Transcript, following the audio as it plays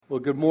Well,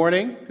 good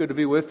morning. Good to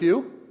be with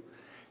you.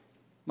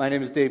 My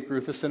name is Dave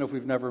Gruthison. If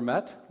we've never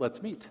met,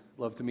 let's meet.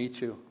 Love to meet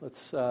you.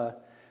 Let's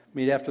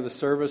meet after the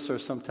service or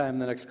sometime in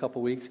the next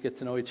couple weeks, get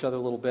to know each other a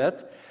little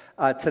bit.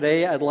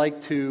 Today, I'd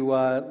like to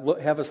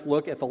have us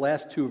look at the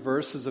last two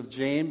verses of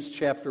James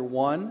chapter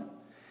 1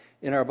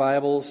 in our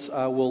Bibles.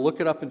 We'll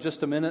look it up in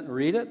just a minute and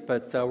read it,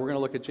 but we're going to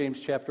look at James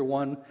chapter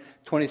 1,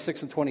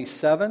 26 and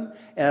 27.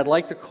 And I'd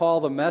like to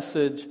call the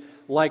message,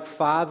 Like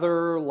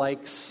Father,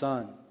 Like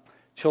Son.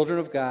 Children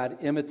of God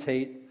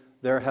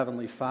imitate their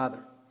Heavenly Father.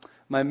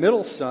 My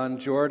middle son,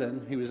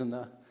 Jordan, he was in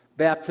the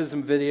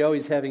baptism video.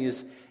 He's having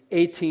his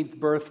 18th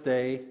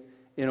birthday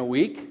in a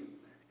week. Going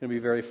to be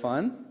very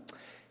fun.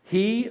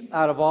 He,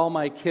 out of all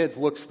my kids,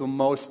 looks the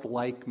most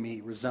like me,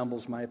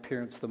 resembles my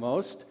appearance the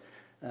most.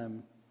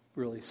 I'm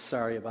really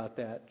sorry about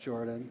that,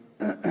 Jordan.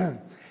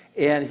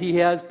 And he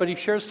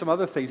shares some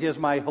other things. He has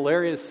my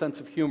hilarious sense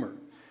of humor.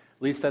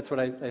 At least that's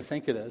what I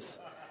think it is.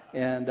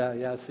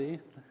 And see?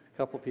 A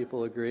couple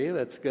people agree.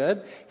 That's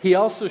good. He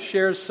also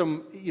shares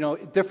some,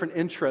 different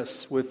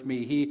interests with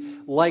me. He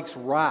likes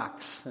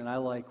rocks, and I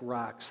like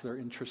rocks. They're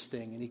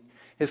interesting. And he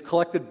has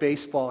collected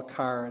baseball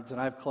cards, and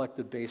I've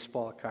collected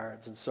baseball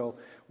cards, and so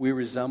we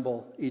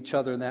resemble each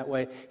other in that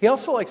way. He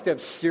also likes to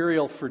have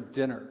cereal for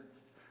dinner,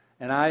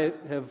 and I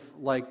have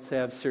liked to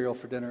have cereal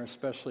for dinner,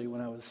 especially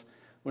when I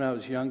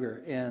was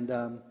younger. And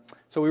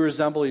so we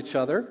resemble each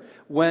other.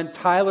 When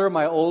Tyler,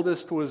 my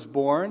oldest, was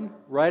born,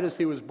 right as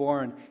he was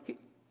born,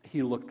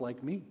 he looked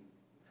like me.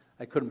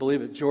 I couldn't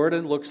believe it.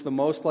 Jordan looks the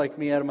most like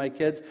me out of my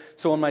kids.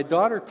 So when my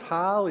daughter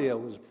Talia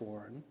was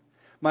born,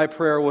 my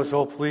prayer was,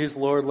 oh, please,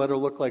 Lord, let her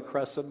look like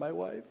Crescent, my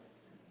wife.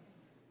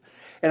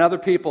 And other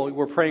people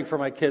were praying for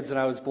my kids, and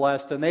I was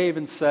blessed. And they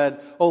even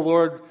said, oh,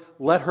 Lord,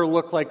 let her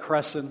look like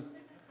Crescent.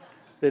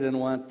 They didn't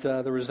want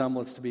the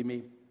resemblance to be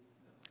me.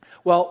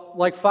 Well,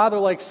 like father,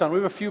 like son, we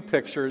have a few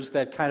pictures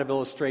that kind of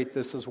illustrate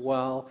this as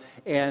well,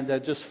 and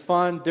just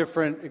fun,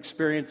 different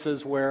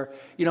experiences where,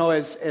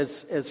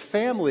 as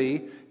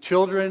family,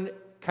 children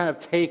kind of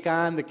take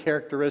on the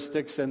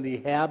characteristics and the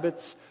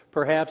habits,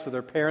 perhaps, of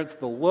their parents,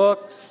 the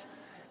looks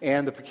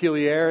and the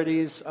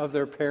peculiarities of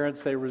their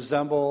parents. They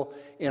resemble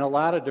in a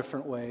lot of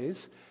different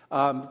ways.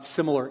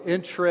 Similar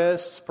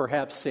interests,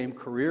 perhaps same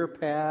career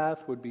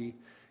path would be,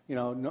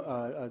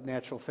 a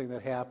natural thing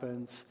that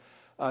happens.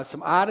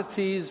 Some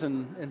oddities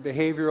and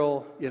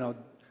behavioral,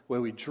 way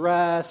we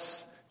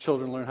dress.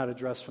 Children learn how to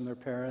dress from their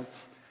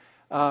parents.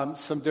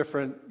 Some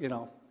different,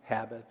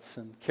 habits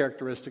and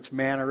characteristics,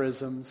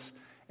 mannerisms,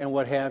 and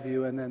what have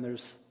you. And then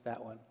there's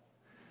that one.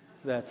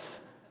 That's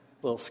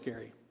a little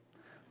scary.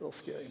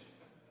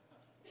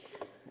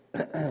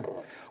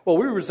 Well,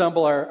 we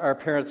resemble our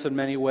parents in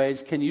many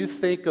ways. Can you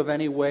think of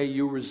any way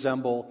you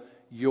resemble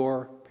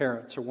your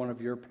parents or one of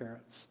your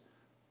parents?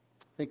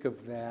 Think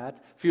of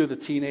that. A few of the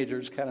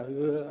teenagers kind of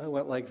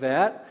went like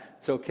that.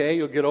 It's okay.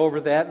 You'll get over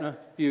that in a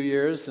few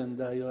years, and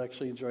you'll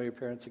actually enjoy your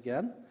parents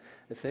again,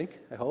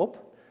 I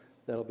hope.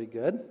 That'll be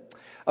good.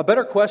 A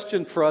better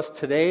question for us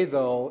today,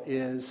 though,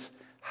 is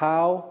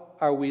how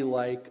are we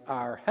like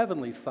our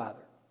Heavenly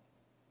Father?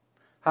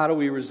 How do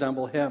we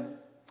resemble Him?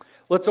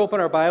 Let's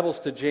open our Bibles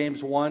to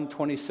James 1,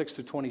 26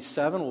 to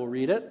 27. We'll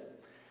read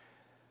it.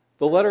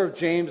 The letter of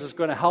James is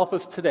going to help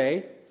us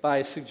today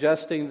by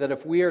suggesting that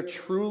if we are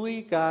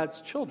truly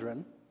God's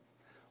children,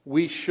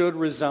 we should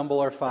resemble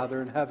our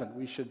Father in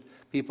heaven.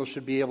 People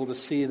should be able to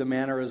see the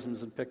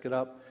mannerisms and pick it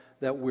up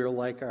that we're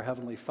like our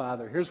Heavenly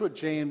Father. Here's what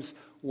James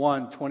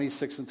 1,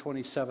 26 and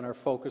 27, our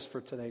focus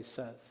for today,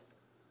 says.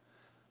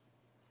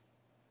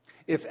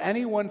 If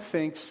anyone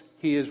thinks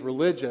he is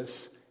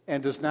religious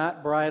and does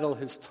not bridle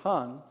his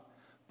tongue,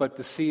 but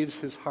deceives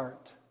his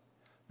heart,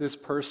 this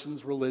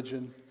person's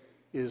religion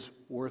is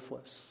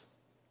worthless.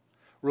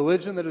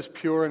 Religion that is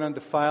pure and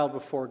undefiled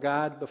before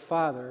God the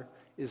Father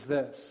is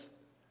this: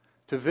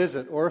 to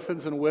visit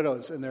orphans and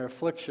widows in their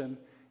affliction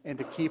and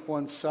to keep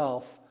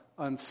oneself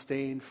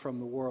unstained from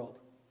the world.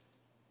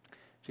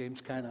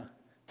 James kind of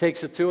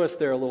takes it to us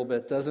there a little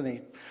bit, doesn't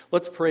he?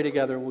 Let's pray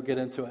together and we'll get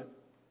into it.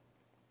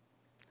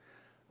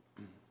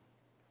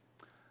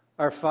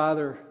 Our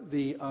Father,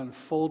 the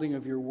unfolding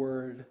of your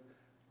word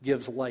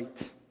gives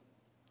light.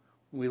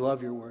 We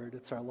love your word.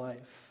 It's our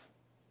life.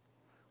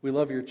 We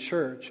love your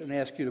church and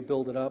ask you to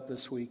build it up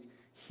this week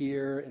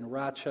here in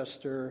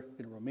Rochester,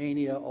 in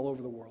Romania, all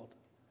over the world.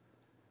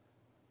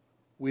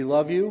 We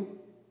love you.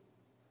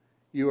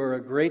 You are a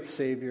great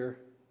Savior,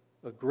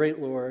 a great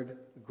Lord,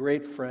 a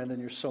great friend, and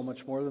you're so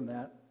much more than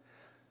that.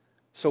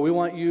 So we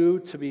want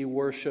you to be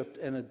worshiped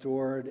and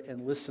adored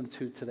and listened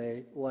to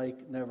today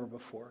like never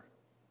before.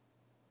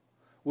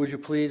 Would you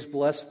please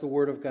bless the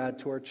Word of God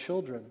to our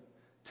children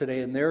today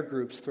in their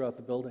groups throughout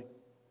the building?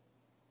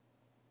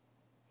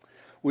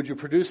 Would you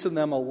produce in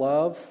them a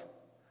love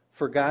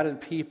for God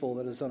and people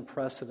that is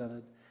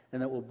unprecedented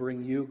and that will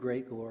bring you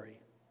great glory?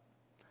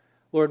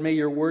 Lord, may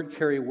your word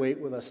carry weight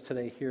with us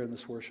today here in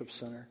this worship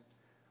center.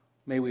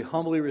 May we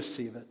humbly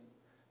receive it,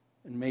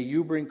 and may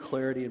you bring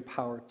clarity and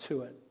power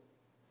to it.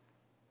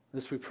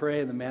 This we pray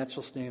in the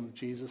matchless name of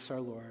Jesus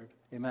our Lord.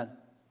 Amen.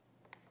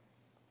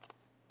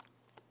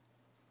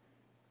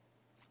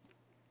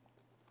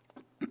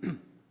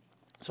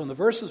 So in the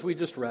verses we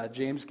just read,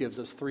 James gives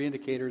us three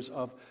indicators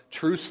of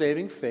true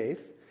saving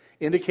faith,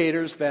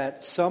 indicators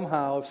that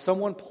somehow, if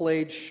someone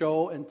played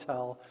show and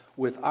tell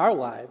with our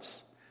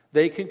lives,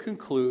 they can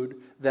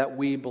conclude that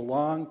we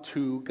belong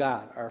to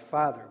God, our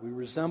Father. We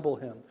resemble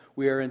Him.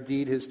 We are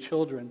indeed His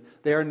children.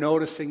 They are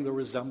noticing the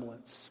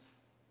resemblance.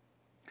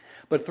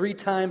 But 3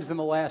 times in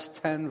the last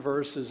 10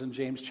 verses in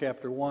James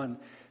chapter 1,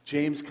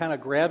 James kind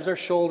of grabs our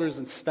shoulders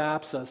and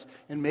stops us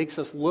and makes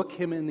us look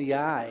him in the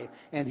eye.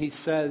 And he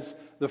says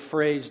the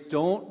phrase,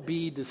 "Don't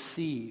be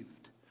deceived."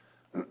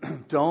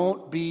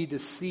 Don't be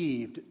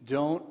deceived.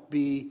 Don't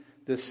be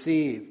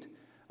deceived.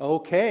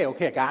 Okay,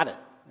 I got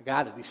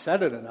it. He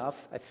said it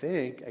enough. I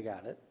think I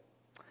got it.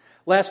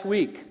 Last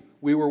week,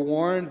 we were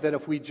warned that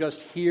if we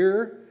just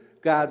hear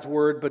God's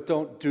word but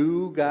don't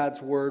do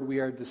God's word, we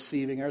are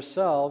deceiving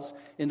ourselves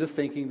into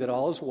thinking that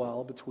all is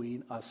well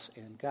between us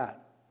and God.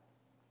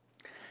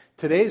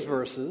 Today's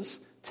verses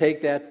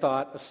take that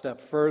thought a step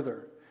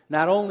further.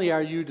 Not only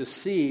are you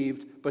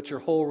deceived, but your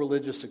whole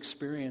religious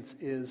experience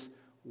is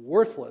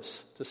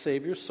worthless to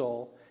save your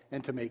soul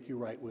and to make you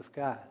right with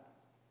God.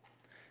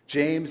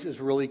 James is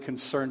really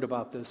concerned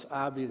about this,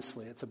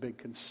 obviously. It's a big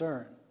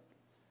concern.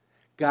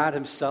 God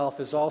himself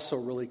is also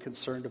really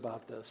concerned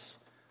about this.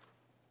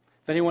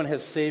 If anyone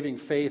has saving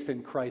faith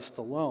in Christ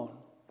alone,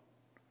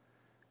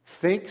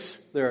 thinks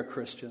they're a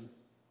Christian,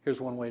 here's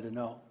one way to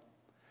know.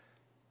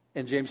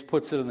 And James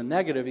puts it in the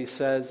negative. He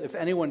says, if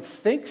anyone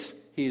thinks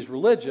he's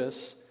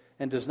religious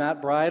and does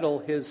not bridle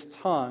his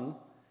tongue,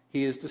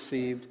 he is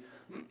deceived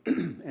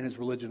and his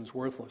religion is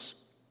worthless.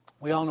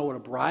 We all know what a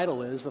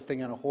bridle is, the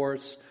thing on a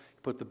horse. You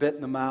put the bit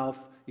in the mouth,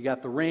 you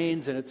got the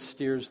reins, and it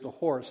steers the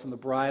horse. And the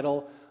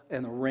bridle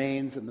and the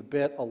reins and the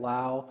bit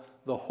allow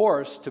the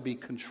horse to be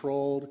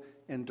controlled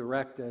and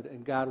directed.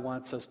 And God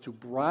wants us to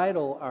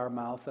bridle our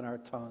mouth and our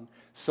tongue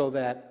so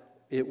that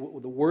the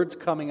words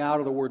coming out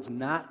or the words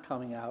not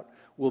coming out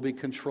will be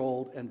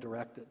controlled and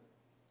directed.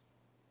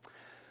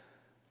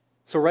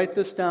 So write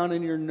this down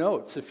in your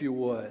notes, if you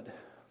would.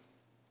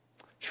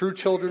 True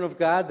children of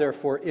God,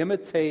 therefore,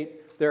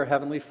 imitate their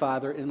Heavenly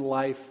Father in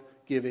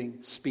life-giving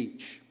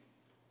speech.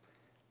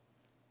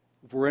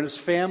 If we're in His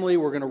family,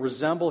 we're going to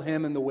resemble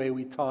Him in the way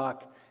we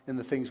talk, in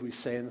the things we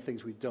say, and the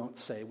things we don't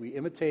say. We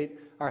imitate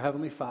our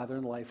Heavenly Father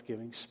in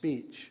life-giving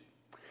speech.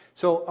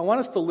 So I want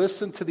us to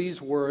listen to these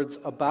words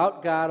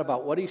about God,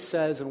 about what He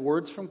says, and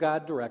words from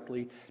God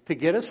directly to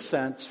get a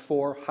sense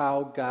for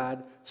how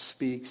God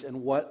speaks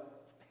and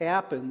what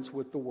happens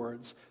with the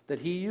words that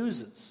He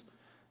uses.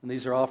 And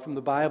these are all from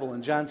the Bible.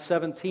 In John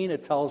 17,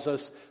 it tells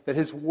us that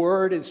His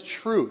word is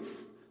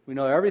truth. We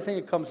know everything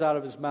that comes out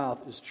of His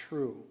mouth is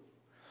true.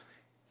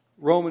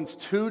 Romans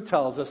 2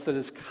 tells us that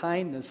His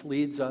kindness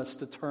leads us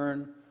to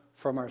turn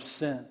from our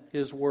sin.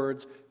 His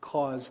words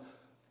cause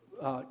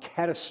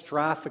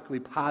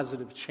catastrophically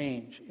positive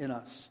change in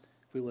us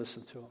if we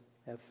listen to Him,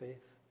 have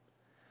faith.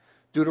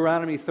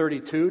 Deuteronomy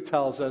 32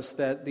 tells us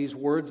that these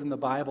words in the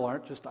Bible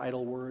aren't just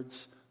idle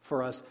words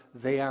for us,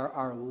 they are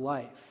our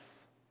life.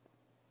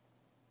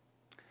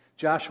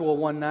 Joshua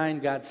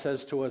 1:9, God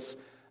says to us,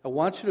 I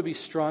want you to be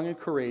strong and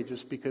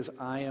courageous because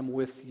I am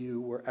with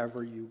you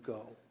wherever you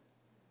go.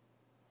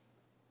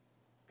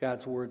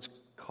 God's words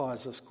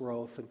cause us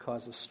growth and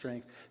cause us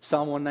strength.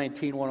 Psalm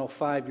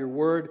 119:105, your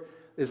word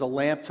is a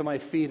lamp to my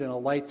feet and a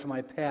light to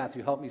my path.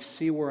 You help me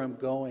see where I'm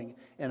going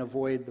and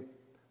avoid the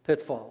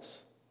pitfalls.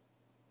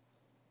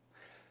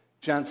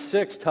 John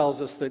 6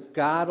 tells us that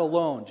God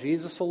alone,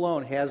 Jesus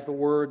alone, has the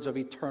words of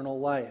eternal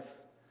life.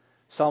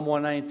 Psalm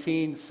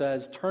 119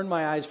 says, turn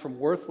my eyes from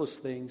worthless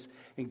things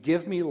and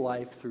give me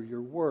life through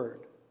your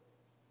word.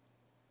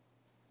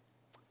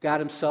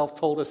 God himself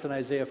told us in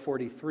Isaiah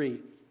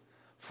 43,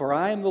 for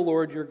I am the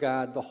Lord your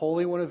God, the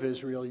Holy One of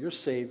Israel, your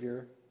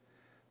Savior,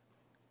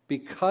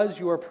 because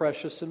you are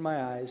precious in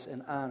my eyes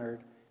and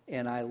honored,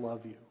 and I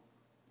love you.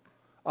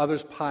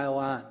 Others pile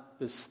on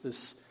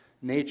this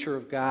nature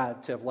of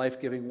God to have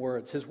life-giving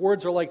words. His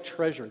words are like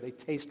treasure. They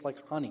taste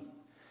like honey.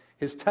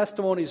 His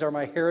testimonies are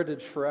my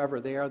heritage forever.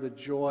 They are the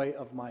joy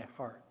of my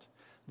heart.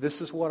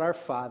 This is what our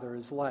Father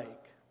is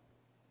like.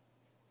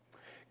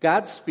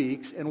 God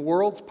speaks and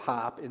worlds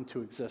pop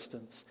into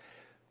existence.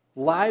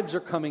 Lives are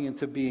coming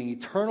into being.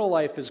 Eternal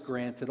life is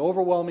granted.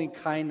 Overwhelming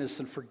kindness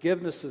and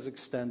forgiveness is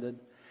extended.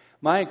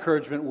 My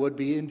encouragement would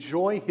be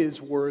enjoy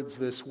His words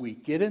this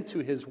week. Get into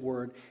His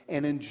word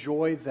and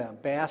enjoy them.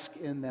 Bask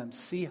in them.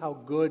 See how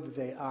good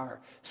they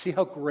are. See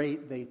how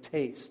great they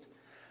taste.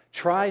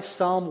 Try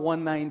Psalm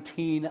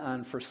 119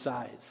 on for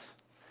size.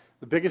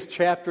 The biggest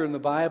chapter in the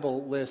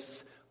Bible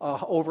lists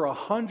over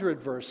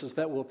 100 verses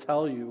that will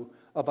tell you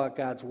about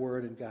God's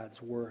word and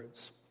God's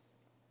words.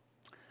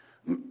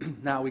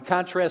 Now, we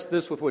contrast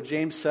this with what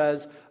James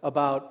says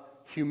about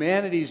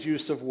humanity's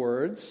use of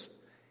words.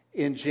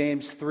 In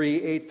James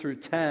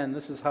 3:8-10,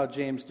 this is how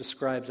James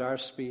describes our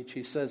speech.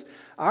 He says,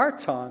 our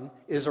tongue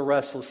is a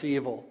restless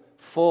evil,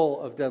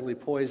 full of deadly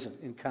poison,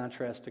 in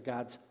contrast to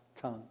God's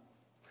tongue.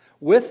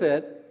 With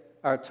it,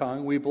 our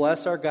tongue, we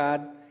bless our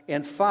God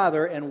and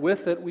Father, and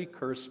with it we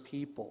curse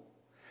people.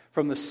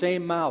 From the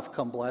same mouth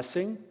come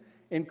blessing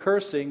in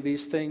cursing,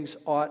 these things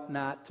ought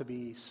not to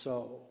be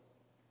so.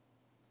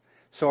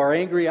 So our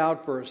angry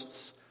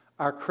outbursts,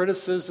 our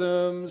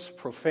criticisms,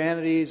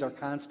 profanities, our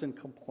constant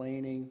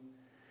complaining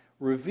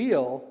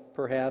reveal,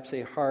 perhaps,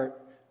 a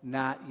heart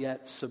not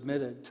yet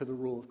submitted to the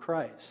rule of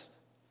Christ.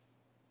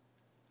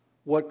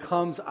 What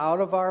comes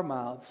out of our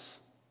mouths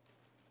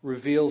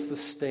reveals the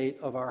state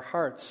of our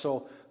hearts.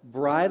 So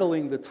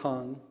bridling the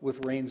tongue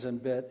with reins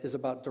and bit is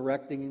about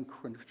directing and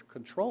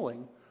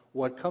controlling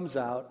what comes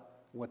out,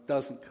 what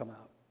doesn't come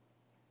out.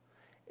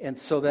 And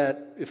so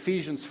that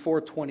Ephesians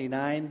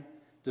 4:29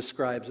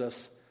 describes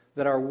us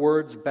that our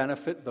words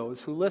benefit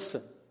those who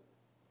listen.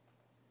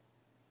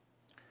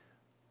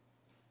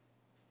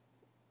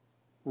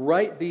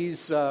 Write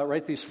these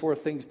 4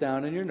 things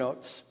down in your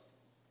notes.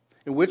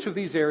 In which of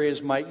these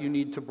areas might you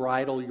need to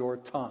bridle your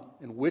tongue?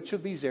 In which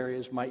of these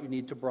areas might you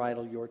need to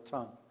bridle your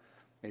tongue?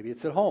 Maybe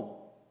it's at home.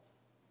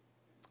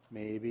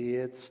 Maybe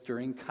it's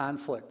during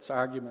conflicts,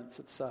 arguments,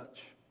 and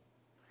such.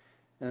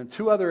 And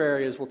 2 other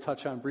areas we'll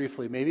touch on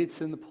briefly. Maybe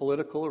it's in the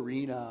political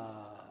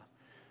arena.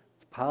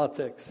 It's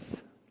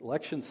politics,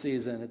 election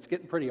season. It's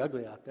getting pretty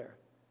ugly out there.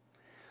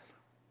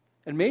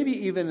 And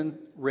maybe even in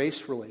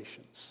race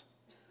relations.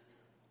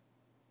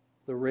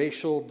 The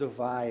racial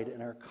divide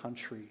in our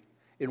country.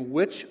 In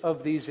which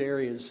of these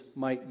areas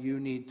might you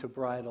need to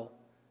bridle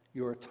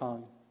your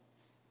tongue?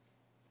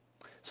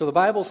 So the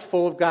Bible's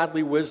full of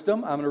godly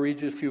wisdom. I'm going to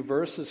read you a few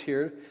verses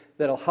here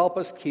that'll help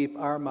us keep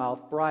our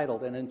mouth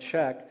bridled and in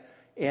check.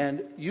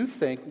 And you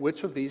think,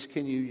 which of these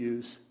can you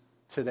use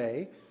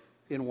today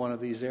in one of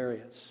these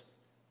areas?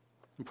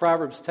 In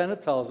Proverbs 10,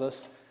 it tells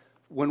us,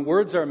 when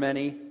words are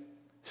many,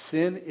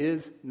 sin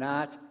is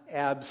not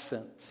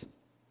absent.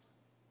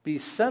 Be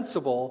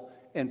sensible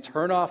and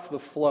turn off the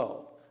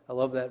flow. I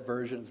love that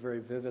version. It's very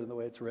vivid in the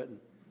way it's written.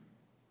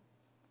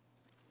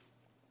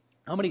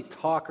 How many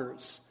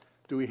talkers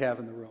do we have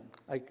in the room?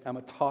 I'm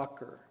a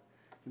talker.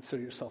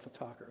 Consider yourself a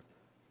talker.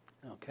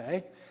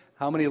 Okay.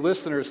 How many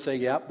listeners say,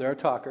 yep, they're a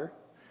talker?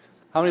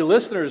 How many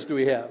listeners do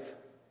we have?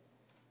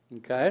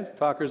 Okay.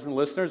 Talkers and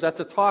listeners. That's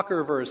a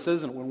talker verse,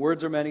 isn't it? When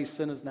words are many,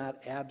 sin is not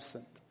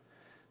absent.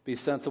 Be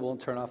sensible and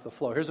turn off the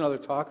flow. Here's another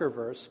talker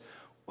verse.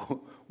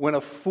 When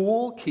a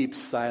fool keeps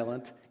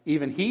silent,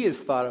 even he is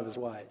thought of as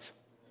wise.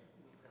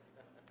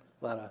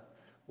 A lot of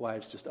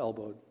wives just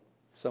elbowed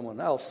someone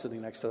else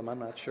sitting next to them. I'm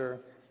not sure.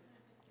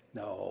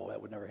 No,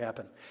 that would never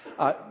happen.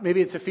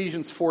 Maybe it's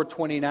Ephesians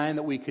 4:29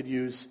 that we could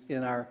use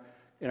in our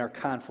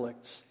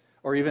conflicts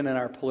or even in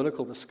our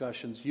political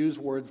discussions. Use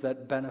words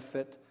that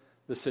benefit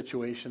the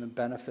situation and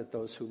benefit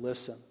those who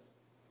listen.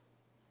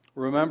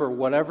 Remember,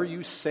 whatever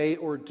you say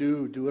or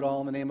do, do it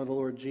all in the name of the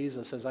Lord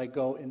Jesus. As I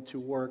go into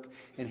work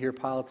and hear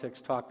politics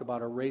talked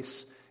about or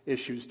race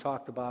issues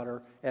talked about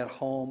or at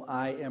home,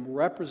 I am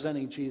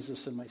representing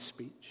Jesus in my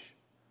speech.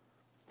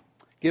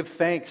 Give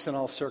thanks in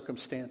all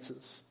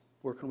circumstances.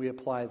 Where can we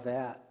apply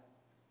that?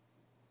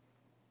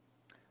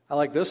 I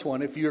like this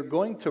one. If you're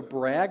going to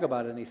brag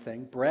about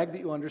anything, brag that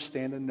you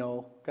understand and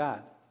know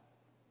God.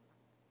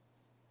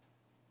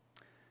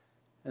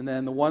 And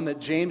then the one that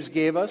James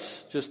gave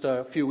us just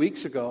a few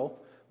weeks ago,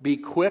 be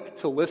quick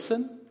to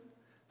listen,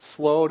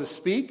 slow to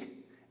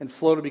speak, and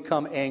slow to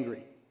become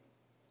angry.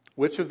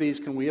 Which of these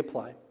can we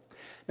apply?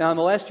 Now, in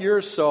the last year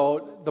or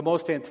so, the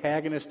most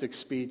antagonistic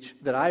speech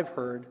that I've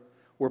heard,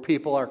 where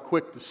people are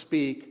quick to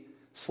speak,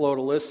 slow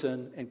to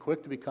listen, and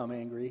quick to become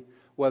angry,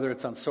 whether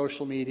it's on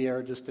social media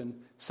or just in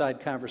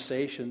side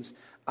conversations,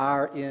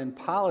 are in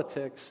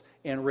politics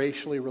and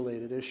racially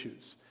related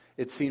issues.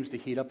 It seems to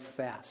heat up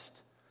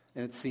fast,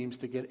 and it seems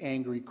to get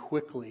angry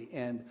quickly,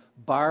 and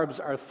barbs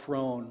are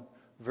thrown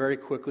very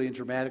quickly and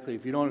dramatically.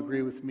 If you don't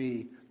agree with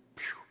me,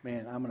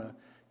 man, I'm going to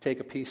take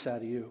a piece out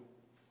of you.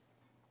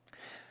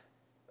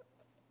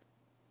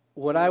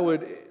 What I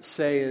would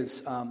say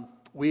is,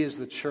 we as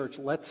the church,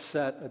 let's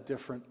set a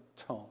different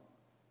tone.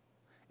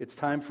 It's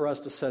time for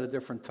us to set a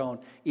different tone.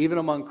 Even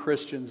among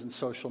Christians and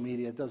social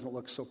media, it doesn't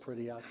look so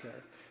pretty out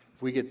there.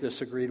 If we get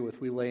disagreed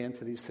with, we lay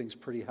into these things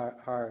pretty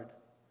hard.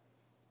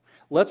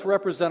 Let's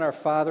represent our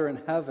Father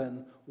in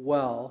heaven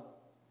well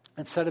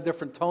and set a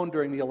different tone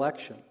during the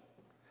election.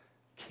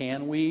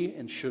 Can we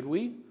and should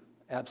we?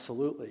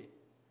 Absolutely.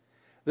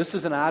 This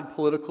is an odd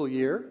political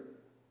year.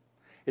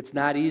 It's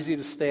not easy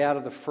to stay out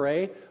of the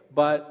fray,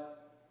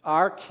 but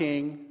our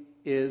King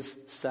is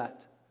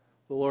set.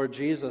 The Lord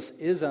Jesus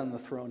is on the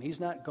throne. He's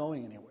not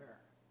going anywhere.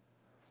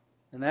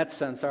 In that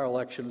sense, our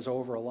election is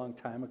over a long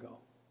time ago.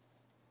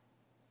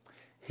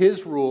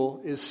 His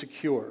rule is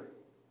secure.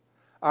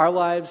 Our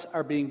lives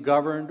are being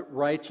governed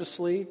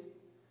righteously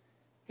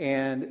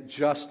and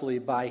justly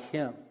by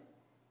Him.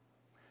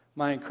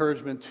 My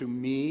encouragement to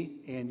me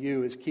and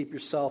you is keep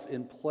yourself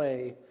in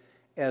play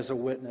as a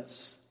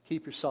witness.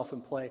 Keep yourself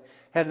in play.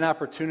 Had an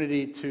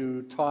opportunity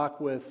to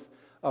talk with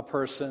a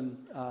person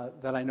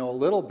that I know a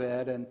little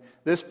bit, and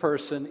this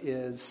person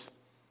is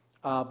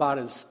about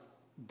as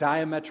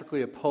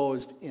diametrically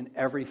opposed in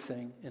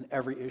everything, in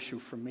every issue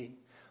from me.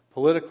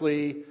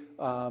 Politically,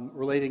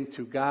 relating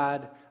to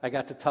God. I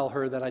got to tell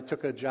her that I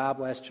took a job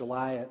last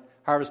July at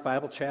Harvest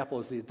Bible Chapel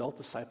as the adult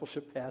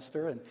discipleship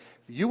pastor, and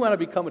if you want to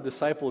become a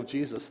disciple of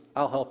Jesus,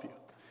 I'll help you.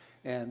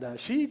 And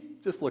she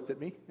just looked at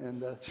me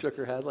and shook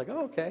her head like,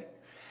 oh, okay.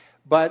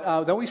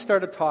 But then we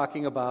started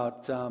talking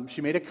about,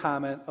 she made a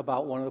comment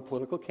about one of the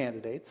political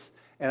candidates,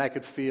 and I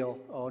could feel,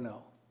 oh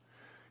no,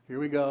 here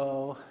we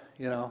go.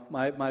 You know,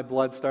 my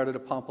blood started to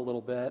pump a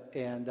little bit,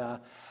 and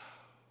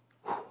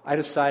I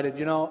decided,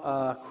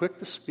 quick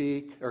to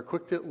speak, or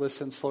quick to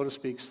listen, slow to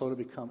speak, slow to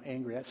become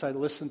angry. So I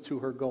listened to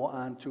her go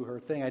on to her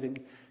thing. I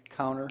didn't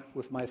counter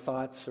with my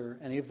thoughts or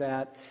any of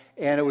that.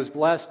 And it was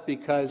blessed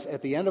because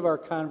at the end of our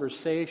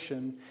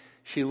conversation,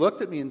 she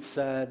looked at me and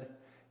said,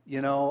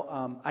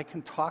 I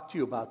can talk to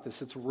you about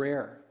this. It's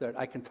rare that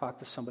I can talk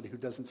to somebody who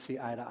doesn't see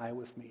eye to eye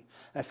with me.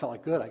 And I felt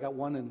like, good, I got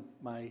one in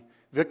my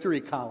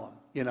victory column.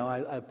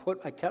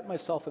 I kept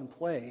myself in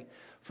play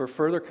for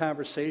further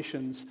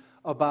conversations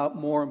about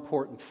more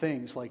important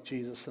things like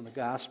Jesus and the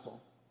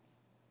gospel.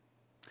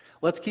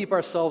 Let's keep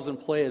ourselves in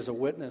play as a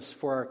witness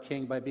for our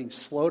King by being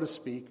slow to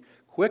speak,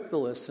 quick to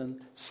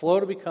listen, slow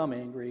to become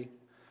angry.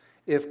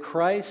 If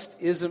Christ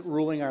isn't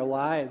ruling our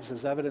lives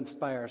as evidenced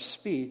by our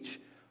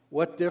speech,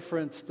 what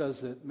difference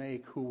does it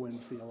make who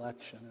wins the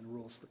election and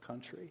rules the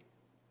country?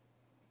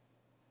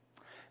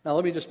 Now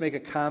let me just make a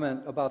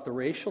comment about the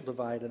racial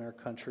divide in our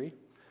country,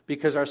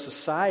 because our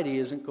society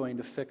isn't going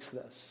to fix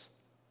this.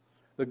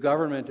 The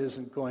government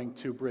isn't going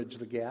to bridge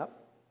the gap.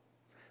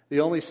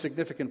 The only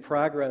significant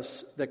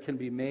progress that can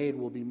be made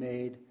will be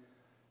made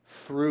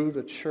through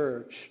the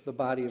church, the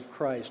body of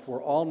Christ,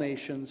 where all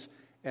nations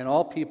and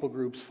all people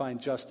groups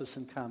find justice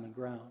and common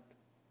ground.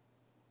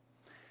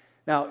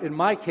 Now, in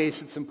my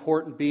case, it's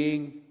important,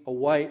 being a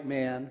white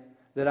man,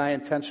 that I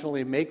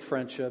intentionally make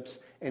friendships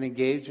and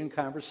engage in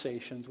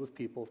conversations with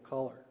people of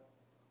color.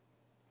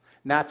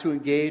 Not to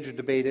engage or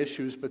debate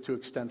issues, but to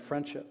extend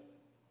friendship.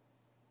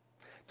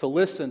 To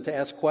listen, to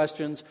ask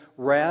questions,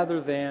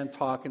 rather than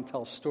talk and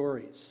tell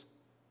stories.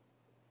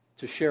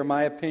 To share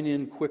my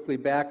opinion quickly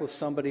back with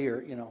somebody,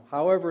 or,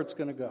 however it's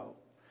going to go.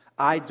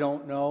 I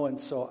don't know, and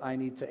so I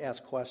need to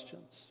ask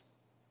questions.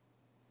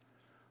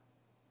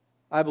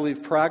 I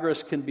believe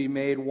progress can be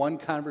made one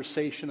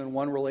conversation and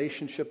one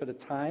relationship at a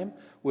time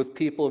with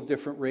people of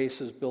different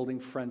races, building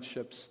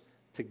friendships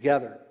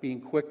together,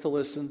 being quick to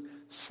listen,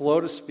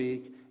 slow to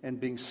speak, and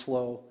being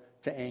slow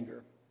to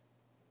anger.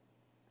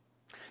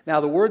 Now,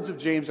 the words of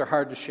James are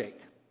hard to shake.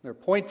 They're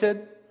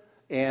pointed,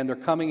 and they're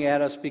coming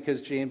at us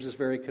because James is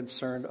very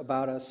concerned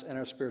about us and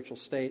our spiritual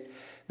state.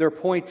 They're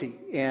pointy,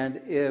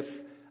 and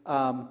if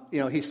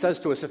he says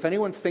to us, if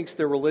anyone thinks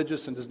they're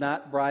religious and does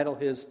not bridle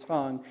his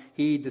tongue,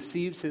 he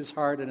deceives his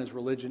heart and his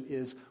religion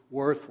is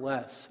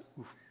worthless.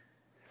 Oof.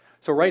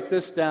 So write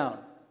this down.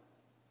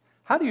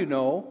 How do you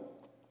know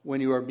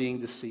when you are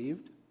being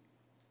deceived?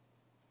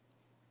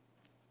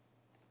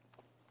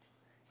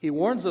 He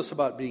warns us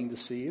about being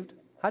deceived.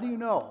 How do you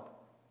know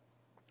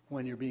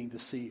when you're being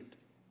deceived?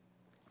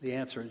 The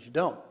answer is you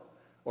don't,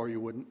 or you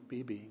wouldn't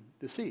be being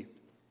deceived,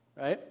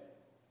 right?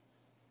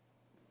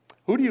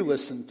 Who do you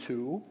listen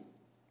to?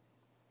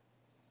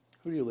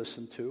 Who do you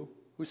listen to?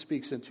 Who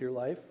speaks into your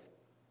life?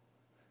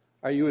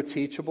 Are you a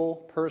teachable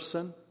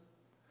person?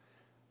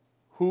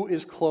 Who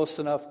is close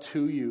enough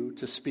to you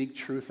to speak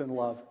truth and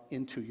love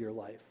into your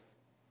life?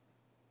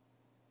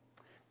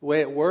 The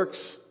way it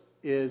works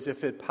is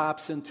if it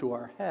pops into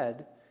our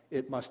head,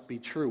 it must be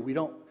true.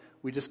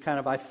 We just kind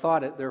of, I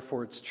thought it,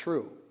 therefore it's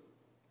true.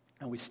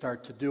 And we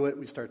start to do it,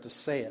 we start to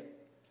say it.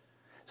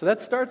 So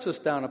that starts us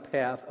down a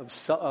path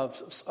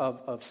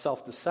of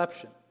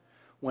self-deception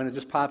when it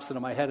just pops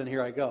into my head and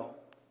here I go.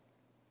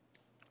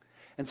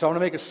 And so I want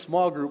to make a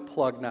small group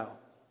plug now.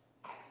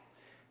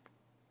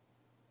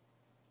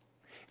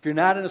 If you're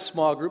not in a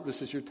small group,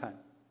 this is your time.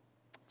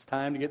 It's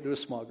time to get into a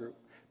small group.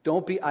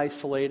 Don't be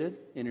isolated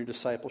in your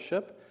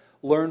discipleship.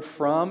 Learn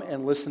from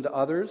and listen to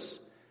others.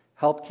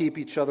 Help keep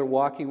each other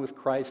walking with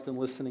Christ and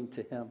listening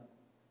to Him.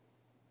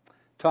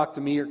 Talk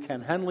to me or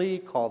Ken Henley,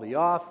 call the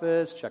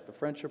office, check the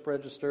friendship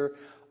register,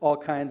 all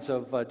kinds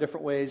of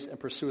different ways, and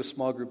pursue a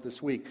small group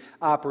this week.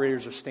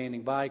 Operators are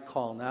standing by.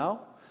 Call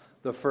now.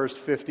 The first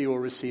 50 will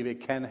receive a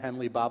Ken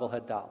Henley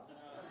bobblehead doll.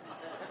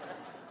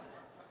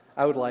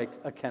 I would like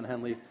a Ken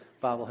Henley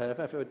bobblehead. If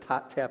I would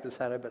tap his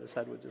head, I bet his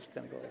head would just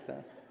kind of go like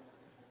that.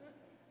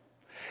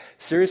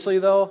 Seriously,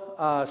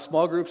 though,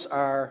 small groups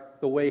are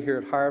the way here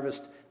at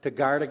Harvest to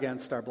guard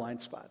against our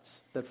blind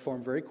spots that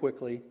form very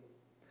quickly.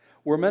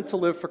 We're meant to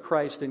live for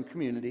Christ in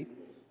community,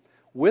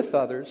 with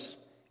others,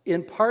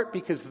 in part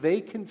because they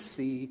can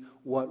see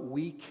what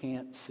we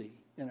can't see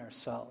in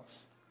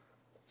ourselves.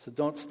 So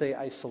don't stay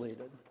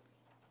isolated.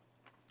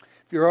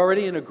 If you're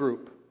already in a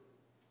group,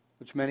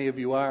 which many of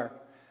you are,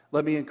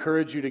 let me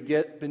encourage you to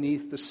get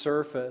beneath the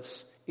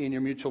surface in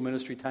your mutual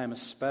ministry time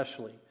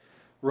especially.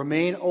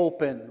 Remain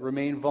open,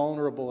 remain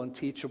vulnerable and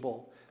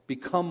teachable.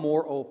 Become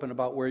more open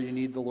about where you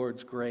need the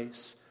Lord's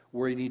grace,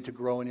 where you need to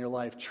grow in your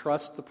life.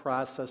 Trust the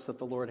process that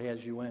the Lord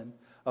has you in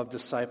of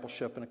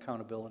discipleship and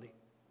accountability.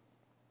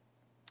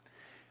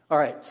 All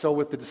right, so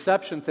with the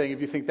deception thing,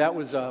 if you think that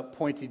was a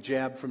pointy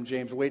jab from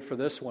James, wait for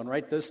this one.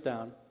 Write this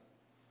down.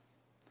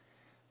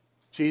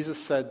 Jesus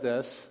said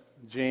this.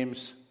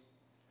 James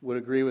would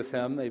agree with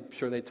him. I'm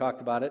sure they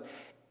talked about it.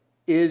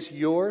 Is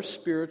your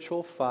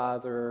spiritual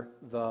father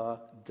the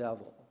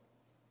devil?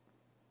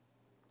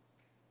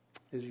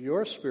 Is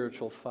your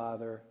spiritual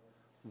father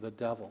the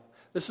devil?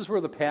 This is where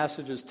the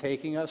passage is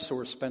taking us, so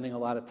we're spending a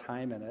lot of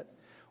time in it,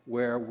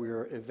 where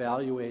we're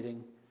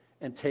evaluating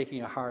and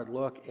taking a hard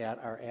look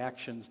at our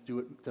actions.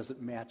 Does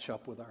it match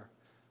up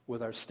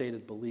with our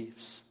stated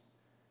beliefs?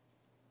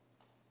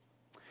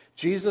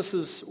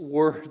 Jesus'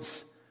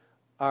 words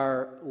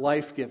are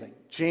life-giving.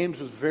 James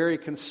was very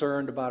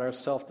concerned about our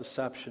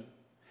self-deception.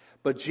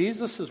 But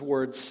Jesus'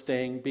 words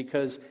sting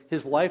because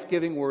his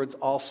life-giving words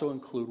also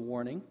include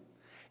warning.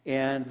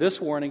 And this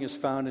warning is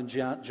found in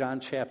John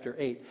chapter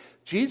 8.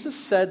 Jesus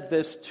said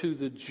this to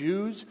the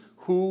Jews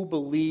who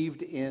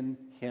believed in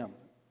him.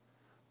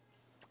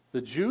 The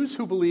Jews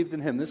who believed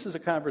in him, this is a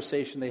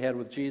conversation they had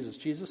with Jesus.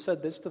 Jesus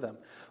said this to them,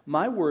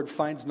 "My word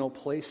finds no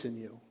place in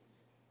you.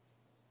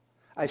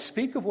 I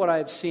speak of what I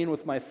have seen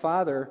with my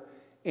Father,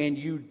 and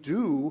you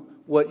do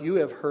what you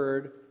have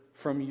heard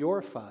from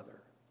your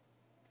father."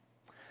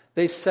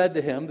 They said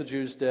to him, the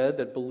Jews did,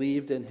 that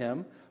believed in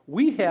him,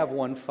 "We have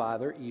one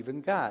Father, even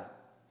God."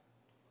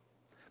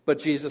 But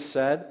Jesus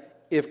said,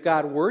 "If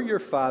God were your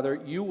Father,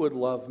 you would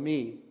love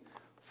me,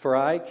 for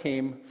I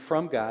came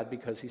from God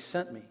because he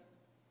sent me.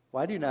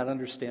 Why do you not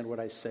understand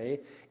what I say?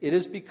 It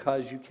is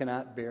because you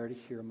cannot bear to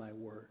hear my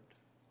word.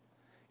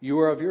 You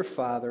are of your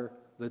father,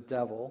 the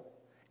devil,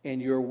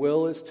 and your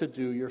will is to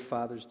do your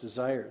father's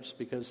desires,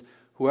 because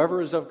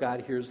whoever is of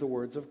God hears the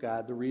words of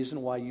God. The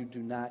reason why you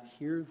do not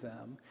hear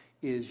them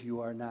is you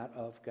are not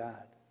of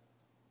God."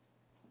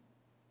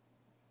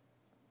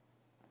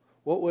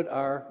 What would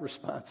our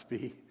response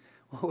be?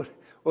 What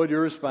would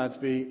your response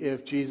be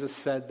if Jesus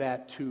said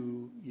that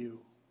to you?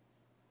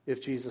 If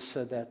Jesus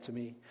said that to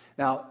me?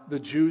 Now, the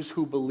Jews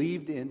who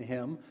believed in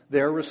him,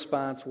 their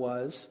response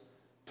was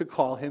to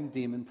call him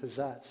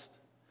demon-possessed.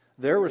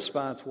 Their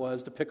response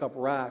was to pick up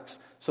rocks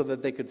so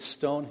that they could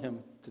stone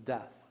him to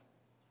death.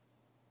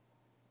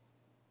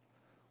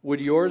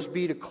 Would yours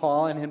be to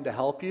call on him to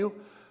help you?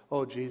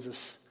 "Oh,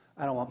 Jesus,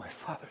 I don't want my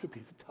father to be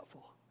the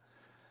devil.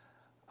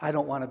 I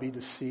don't want to be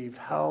deceived.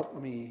 Help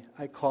me.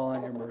 I call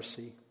on your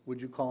mercy."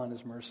 Would you call on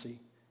his mercy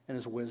and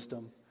his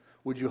wisdom?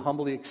 Would you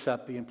humbly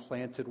accept the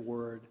implanted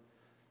word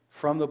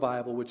from the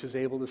Bible, which is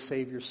able to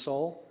save your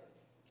soul?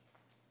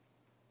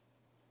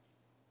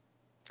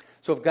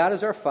 So if God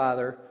is our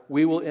Father,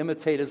 we will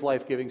imitate his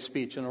life-giving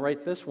speech. And I'll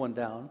write this one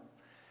down.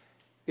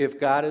 If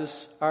God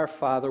is our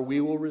Father,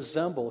 we will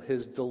resemble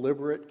his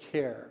deliberate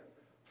care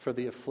for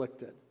the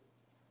afflicted.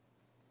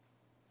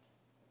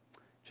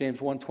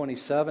 James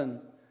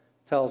 1:27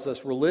 tells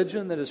us,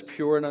 "Religion that is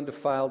pure and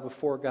undefiled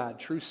before God,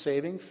 true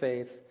saving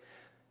faith,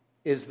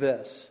 is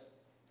this,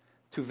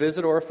 to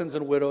visit orphans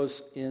and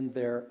widows in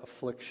their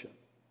affliction."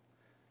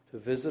 To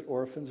visit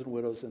orphans and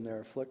widows in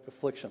their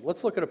affliction.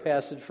 Let's look at a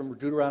passage from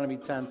Deuteronomy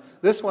 10.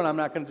 This one I'm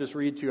not going to just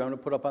read to you. I'm going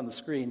to put up on the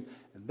screen,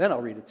 and then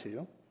I'll read it to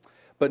you.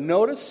 But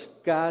notice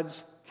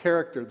God's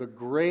character, the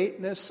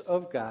greatness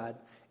of God,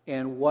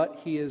 and what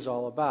he is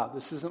all about.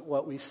 This isn't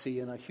what we see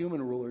in a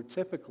human ruler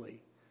typically.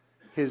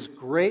 His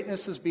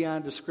greatness is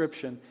beyond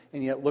description,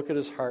 and yet look at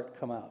his heart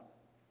come out.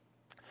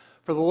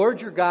 "For the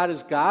Lord your God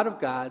is God of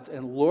gods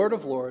and Lord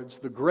of lords,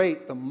 the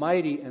great, the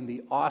mighty, and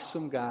the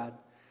awesome God,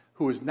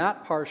 who is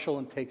not partial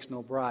and takes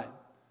no bribe.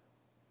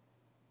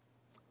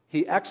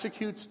 He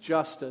executes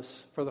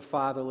justice for the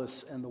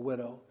fatherless and the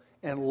widow,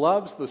 and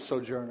loves the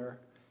sojourner,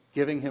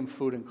 giving him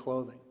food and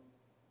clothing.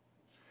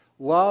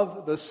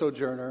 Love the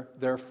sojourner,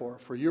 therefore,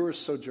 for you are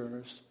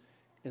sojourners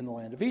in the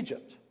land of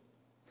Egypt."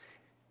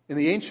 In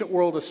the ancient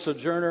world, a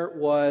sojourner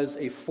was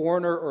a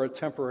foreigner or a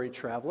temporary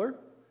traveler,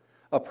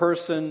 a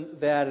person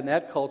that in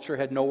that culture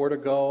had nowhere to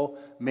go.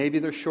 Maybe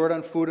they're short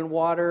on food and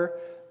water.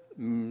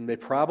 They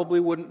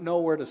probably wouldn't know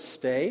where to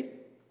stay.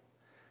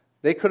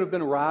 They could have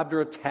been robbed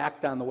or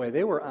attacked on the way.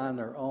 They were on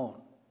their own.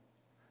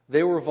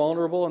 They were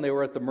vulnerable, and they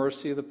were at the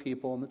mercy of the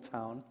people in the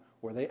town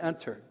where they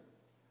entered.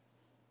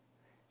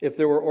 If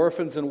there were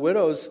orphans and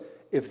widows,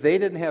 if they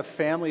didn't have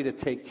family to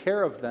take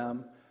care of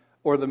them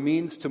or the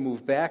means to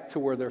move back to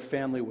where their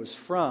family was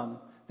from,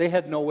 they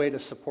had no way to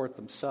support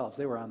themselves.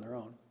 They were on their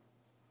own.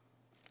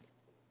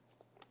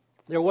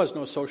 There was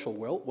no social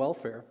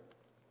welfare.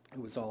 It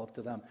was all up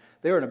to them.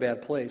 They were in a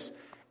bad place.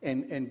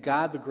 And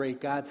God, the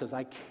great God, says,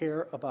 "I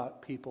care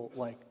about people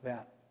like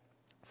that."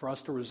 For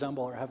us to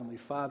resemble our Heavenly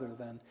Father,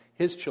 then,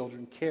 his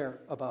children care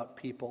about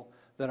people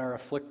that are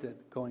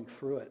afflicted going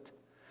through it.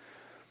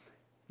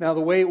 Now,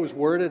 the way it was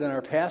worded in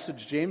our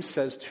passage, James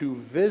says to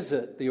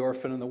visit the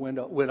orphan and the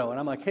widow. And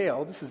I'm like, hey,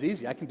 this is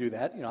easy. I can do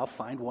that. I'll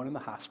find one in the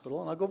hospital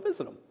and I'll go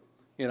visit them.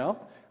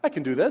 I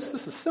can do this.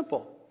 This is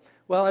simple.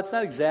 Well, that's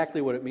not exactly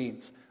what it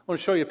means. I want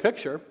to show you a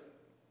picture.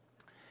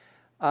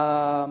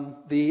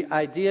 The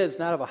idea is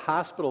not of a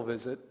hospital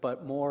visit,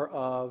 but more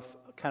of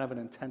kind of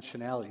an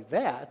intentionality.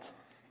 That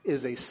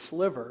is a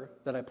sliver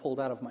that I pulled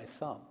out of my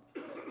thumb.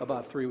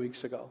 about 3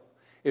 weeks ago.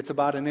 It's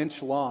about an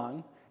inch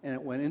long, and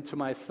it went into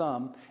my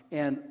thumb.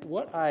 And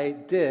what I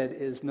did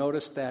is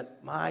notice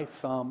that my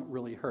thumb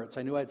really hurts.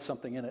 I knew I had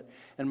something in it.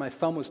 And my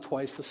thumb was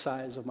twice the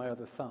size of my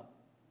other thumb.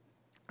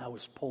 I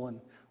was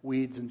pulling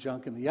weeds and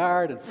junk in the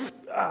yard, and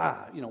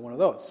one of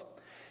those.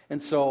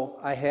 And so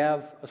I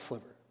have a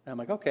sliver. And I'm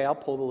like, okay, I'll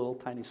pull the little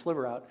tiny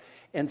sliver out.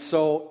 And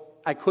so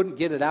I couldn't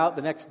get it out.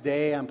 The next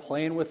day I'm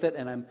playing with it,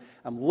 and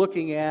I'm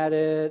looking at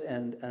it,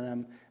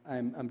 and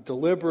I'm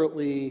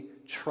deliberately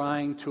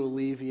trying to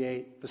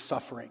alleviate the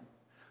suffering.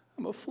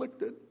 I'm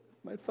afflicted.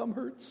 My thumb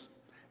hurts.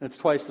 And it's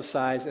twice the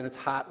size, and it's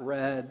hot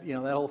red,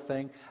 that whole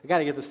thing. I got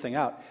to get this thing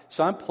out.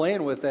 So I'm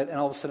playing with it, and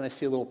all of a sudden I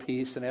see a little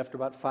piece, and after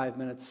about 5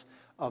 minutes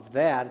of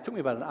that, it took me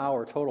about an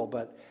hour total,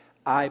 but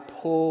I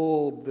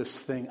pulled this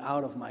thing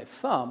out of my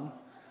thumb,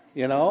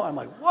 I'm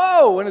like,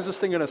 whoa, when is this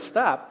thing going to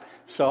stop?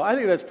 So I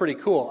think that's pretty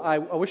cool. I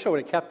wish I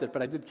would have kept it,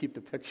 but I did keep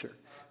the picture.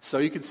 So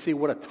you can see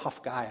what a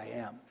tough guy I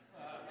am.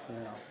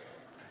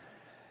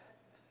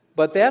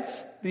 But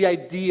that's the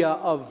idea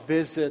of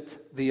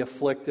visit the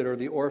afflicted or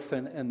the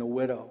orphan and the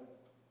widow.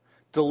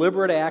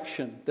 Deliberate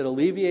action that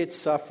alleviates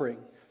suffering,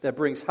 that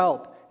brings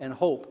help and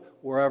hope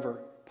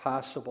wherever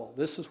possible.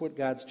 This is what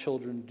God's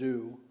children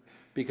do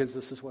because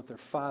this is what their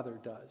Father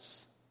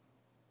does.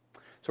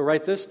 So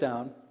write this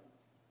down,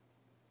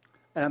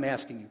 and I'm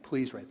asking you,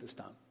 please write this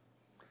down.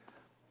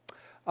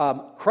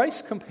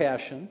 Christ's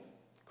compassion,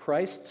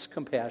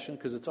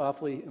 because it's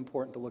awfully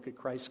important to look at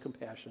Christ's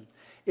compassion,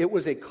 it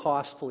was a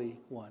costly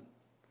one.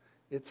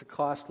 It's a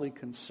costly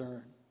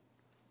concern.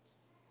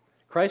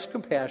 Christ's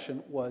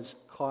compassion was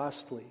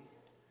costly. It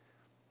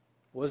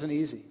wasn't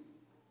easy.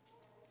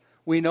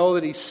 We know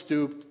that he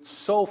stooped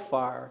so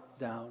far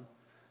down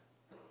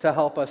to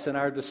help us in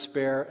our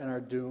despair and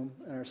our doom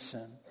and our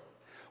sin.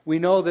 We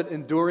know that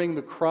enduring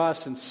the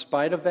cross in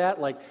spite of that,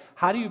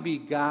 how do you be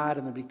God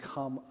and then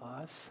become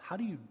us? How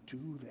do you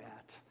do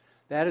that?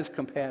 That is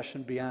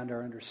compassion beyond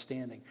our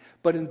understanding.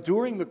 But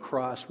enduring the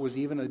cross was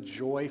even a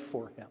joy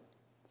for him.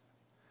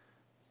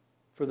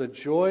 For the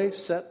joy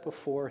set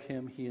before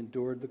him, he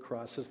endured the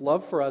cross. His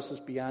love for us is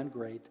beyond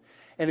great,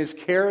 and his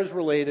care is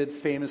related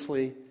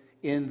famously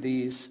in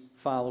these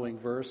following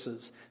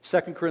verses.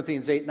 2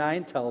 Corinthians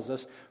 8:9 tells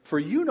us, "For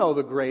you know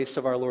the grace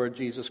of our Lord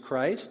Jesus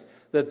Christ,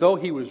 that though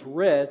he was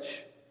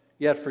rich,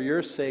 yet for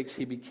your sakes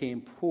he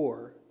became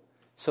poor,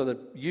 so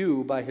that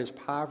you by his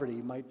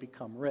poverty might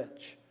become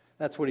rich."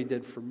 That's what he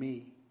did for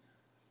me.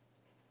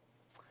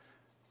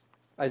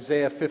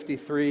 Isaiah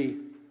 53,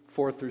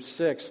 4 through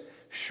 6,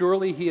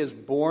 "Surely he has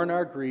borne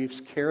our griefs,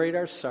 carried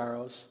our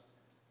sorrows.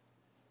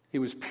 He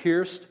was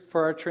pierced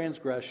for our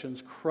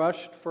transgressions,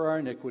 crushed for our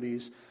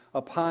iniquities.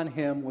 Upon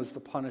him was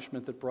the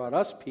punishment that brought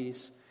us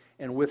peace,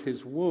 and with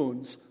his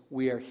wounds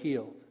we are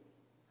healed.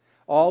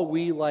 All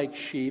we like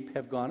sheep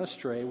have gone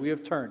astray. We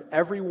have turned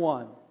every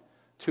one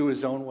to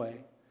his own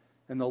way,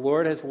 and the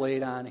Lord has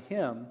laid on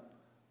him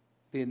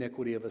the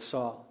iniquity of us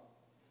all."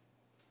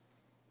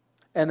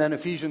 And then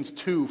Ephesians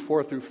 2,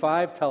 4 through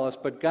 5 tell us,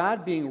 "But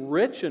God, being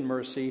rich in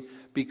mercy,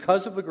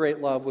 because of the great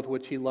love with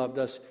which he loved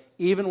us,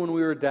 even when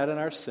we were dead in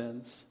our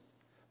sins,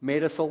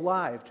 made us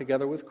alive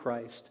together with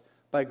Christ.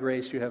 By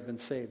grace you have been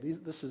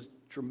saved." This is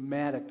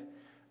dramatic.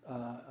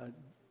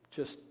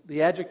 Just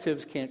the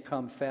adjectives can't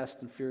come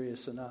fast and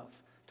furious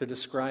enough to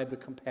describe the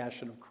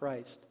compassion of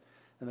Christ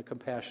and the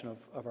compassion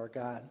of our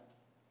God.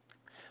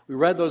 We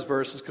read those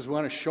verses because we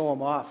want to show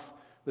them off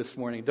this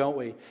morning, don't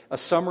we? A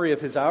summary of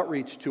his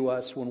outreach to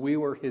us when we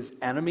were his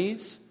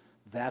enemies,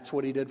 that's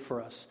what he did for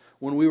us.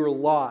 When we were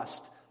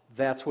lost,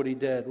 that's what he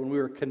did. When we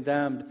were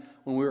condemned,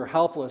 when we were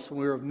helpless, when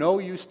we were of no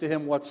use to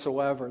him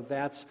whatsoever,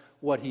 that's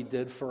what he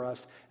did for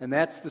us. And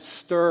that's the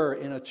stir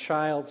in a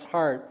child's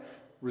heart,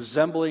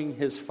 resembling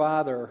his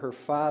father or her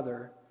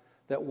father,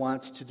 that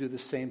wants to do the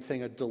same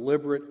thing, a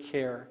deliberate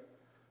care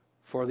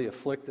for the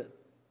afflicted.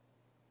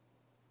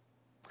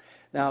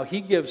 Now,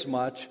 he gives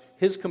much.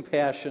 His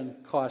compassion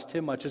cost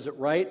him much. Is it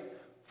right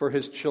for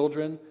his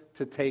children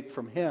to take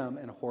from him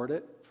and hoard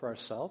it for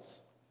ourselves?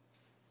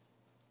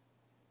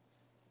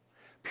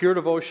 Pure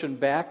devotion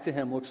back to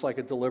him looks like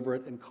a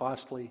deliberate and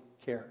costly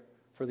care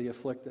for the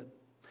afflicted.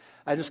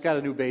 I just got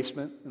a new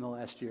basement in the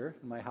last year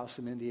in my house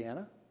in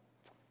Indiana.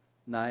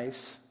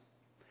 Nice.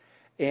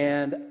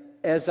 And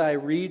as I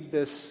read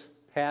this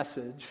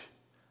passage,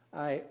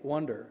 I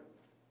wonder,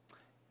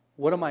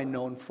 what am I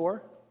known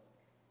for?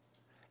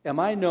 Am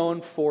I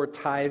known for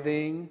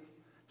tithing,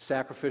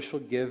 sacrificial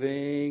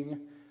giving,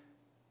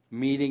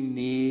 meeting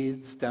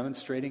needs,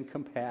 demonstrating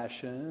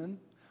compassion?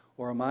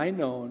 Or am I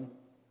known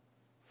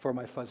for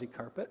my fuzzy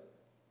carpet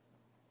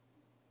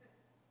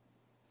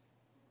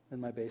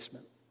in my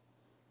basement?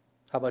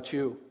 How about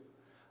you?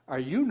 Are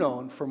you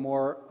known for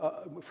more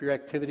for your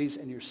activities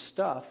and your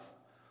stuff,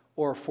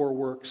 or for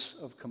works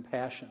of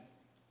compassion?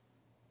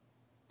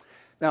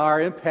 Now, our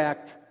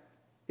impact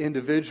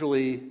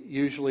individually,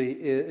 usually,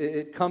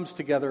 it comes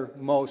together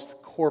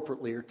most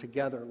corporately or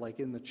together, like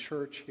in the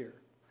church here.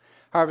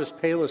 Harvest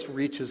Payless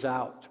reaches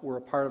out. We're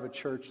a part of a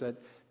church that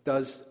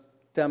does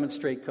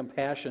demonstrate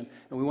compassion,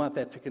 and we want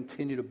that to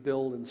continue to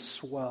build and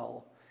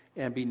swell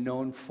and be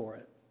known for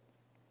it.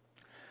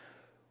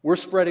 We're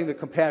spreading the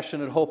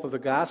compassionate hope of the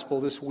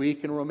gospel this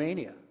week in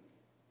Romania.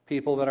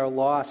 People that are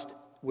lost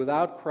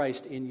without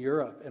Christ in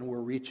Europe, and we're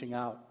reaching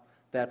out.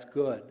 That's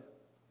good.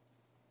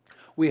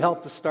 We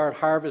helped to start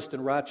Harvest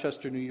in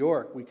Rochester, New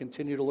York. We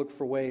continue to look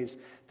for ways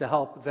to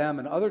help them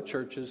and other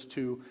churches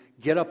to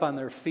get up on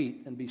their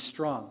feet and be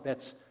strong.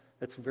 That's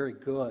very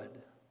good.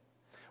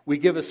 We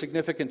give a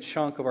significant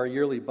chunk of our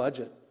yearly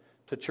budget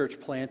to church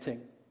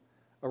planting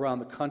around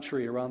the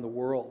country, around the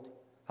world,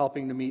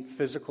 helping to meet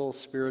physical,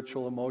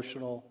 spiritual,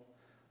 emotional,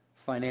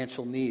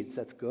 financial needs.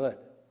 That's good.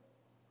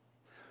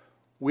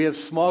 We have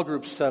small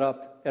groups set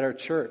up at our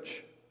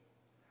church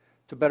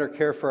to better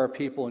care for our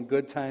people in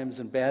good times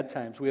and bad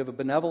times. We have a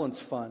benevolence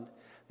fund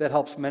that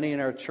helps many in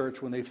our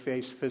church when they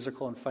face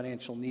physical and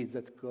financial needs.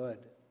 That's good.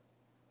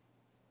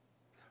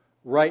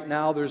 Right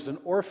now, there's an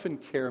orphan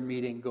care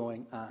meeting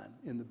going on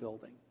in the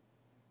building.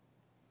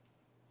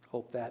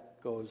 Hope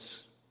that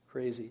goes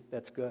crazy.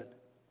 That's good.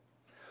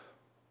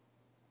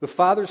 The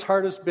Father's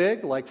heart is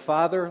big, like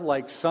Father,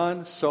 like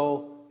Son,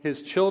 so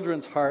His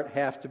children's heart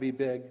have to be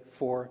big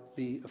for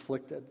the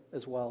afflicted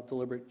as well.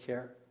 Deliberate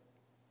care.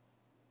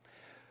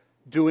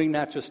 Doing,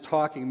 not just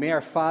talking. May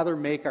our Father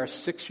make our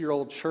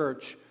 6-year-old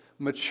church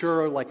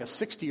mature like a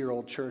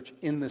 60-year-old church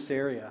in this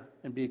area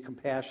and be a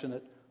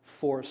compassionate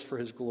force for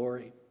His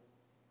glory.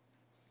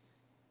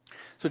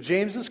 So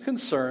James is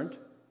concerned.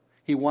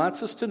 He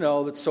wants us to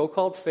know that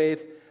so-called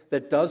faith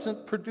that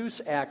doesn't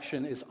produce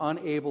action is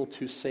unable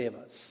to save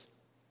us.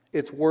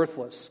 It's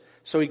worthless.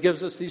 So he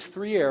gives us these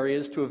 3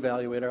 areas to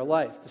evaluate our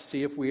life, to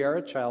see if we are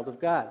a child of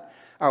God.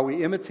 Are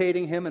we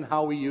imitating Him in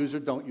how we use or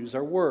don't use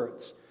our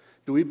words?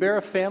 Do we bear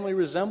a family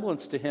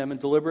resemblance to Him in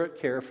deliberate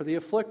care for the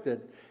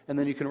afflicted? And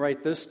then you can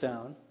write this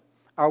down.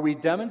 Are we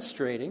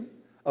demonstrating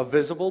a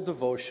visible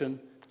devotion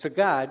to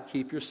God?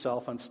 Keep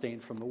yourself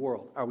unstained from the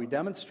world. Are we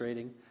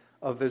demonstrating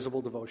a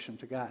visible devotion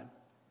to God?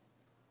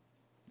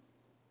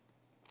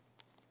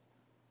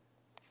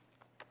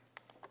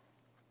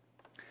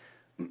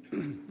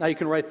 Now you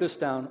can write this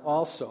down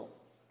also.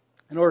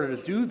 In order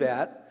to do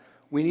that,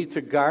 we need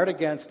to guard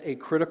against a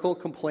critical,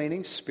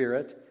 complaining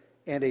spirit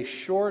and a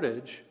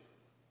shortage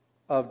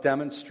of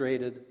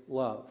demonstrated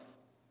love.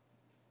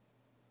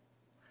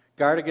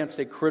 Guard against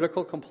a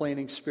critical,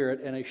 complaining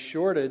spirit and a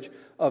shortage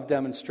of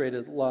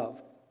demonstrated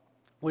love,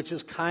 which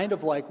is kind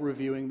of like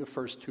reviewing the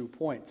first 2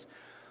 points.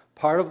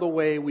 Part of the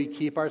way we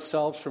keep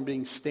ourselves from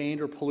being stained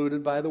or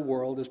polluted by the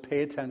world is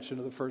pay attention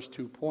to the first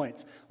 2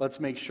 points. Let's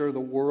make sure the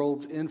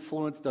world's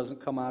influence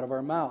doesn't come out of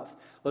our mouth.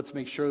 Let's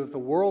make sure that the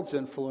world's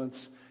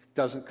influence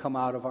doesn't come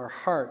out of our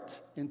heart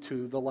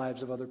into the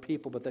lives of other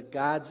people, but that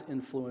God's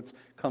influence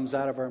comes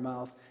out of our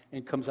mouth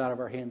and comes out of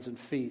our hands and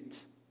feet.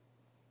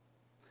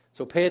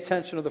 So pay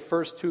attention to the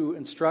first 2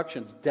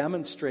 instructions.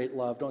 Demonstrate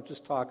love. Don't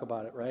just talk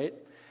about it, right?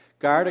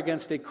 Guard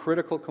against a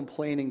critical,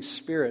 complaining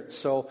spirit.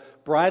 So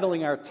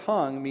bridling our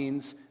tongue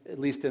means, at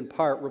least in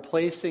part,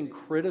 replacing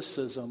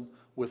criticism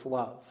with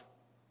love.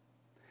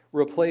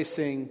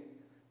 Replacing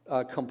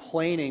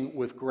complaining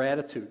with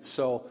gratitude.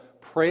 So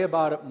pray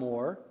about it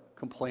more,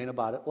 complain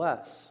about it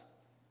less.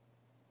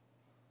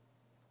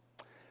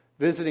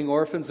 Visiting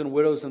orphans and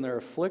widows in their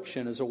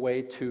affliction is a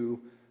way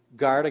to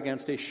guard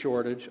against a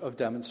shortage of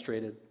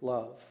demonstrated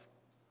love.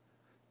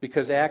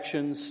 Because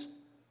actions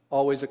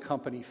always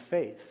accompany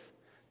faith.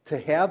 To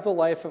have the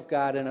life of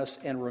God in us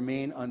and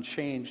remain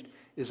unchanged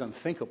is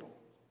unthinkable.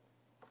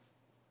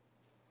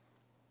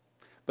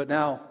 But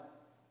now,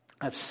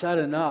 I've said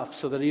enough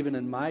so that even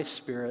in my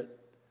spirit,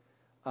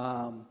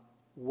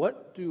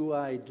 what do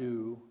I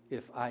do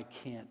if I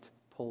can't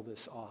pull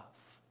this off?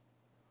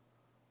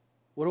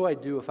 What do I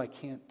do if I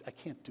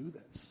can't do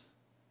this?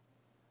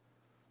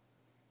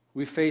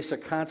 We face a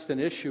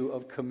constant issue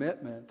of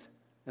commitment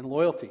and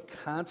loyalty.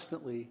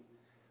 Constantly,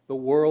 the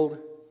world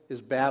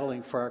is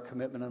battling for our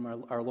commitment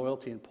and our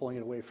loyalty and pulling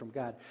it away from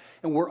God.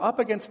 And we're up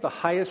against the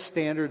highest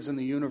standards in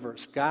the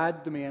universe.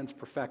 God demands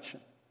perfection,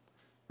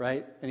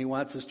 right? And He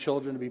wants His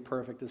children to be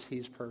perfect as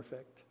He's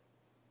perfect.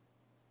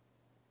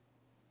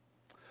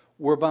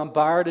 We're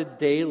bombarded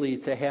daily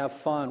to have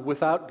fun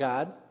without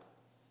God,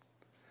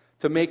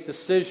 to make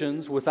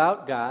decisions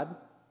without God,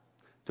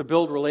 to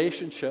build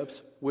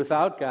relationships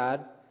without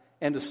God,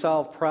 and to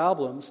solve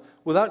problems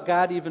without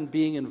God even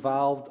being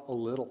involved a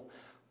little.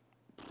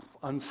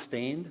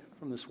 Unstained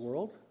from this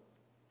world.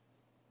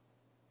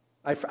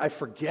 I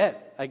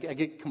forget. I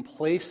get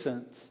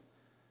complacent.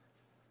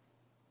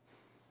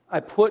 I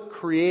put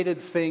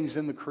created things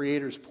in the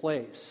Creator's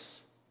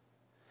place.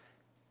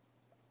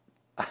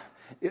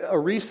 A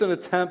recent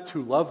attempt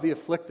to love the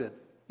afflicted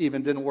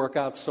even didn't work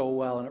out so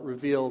well, and it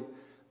revealed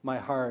my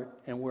heart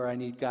and where I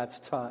need God's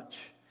touch.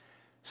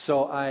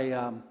 So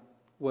I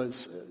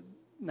was,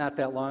 not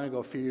that long ago,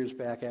 a few years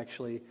back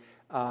actually,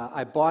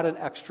 I bought an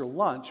extra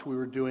lunch. We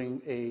were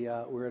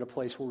at a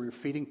place where we were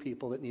feeding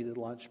people that needed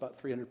lunch, about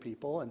 300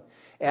 people. And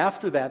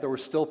after that, there were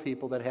still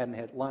people that hadn't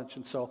had lunch.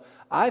 And so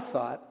I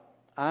thought,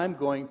 I'm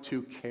going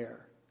to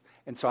care.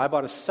 And so I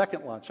bought a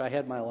second lunch. I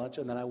had my lunch,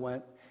 and then I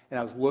went and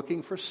I was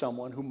looking for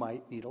someone who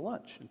might need a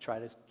lunch and try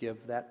to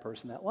give that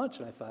person that lunch.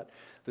 And I thought,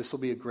 this will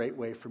be a great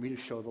way for me to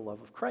show the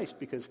love of Christ,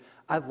 because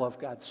I love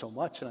God so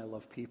much and I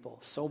love people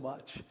so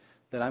much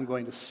that I'm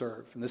going to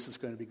serve, and this is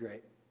going to be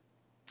great.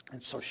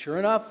 And so sure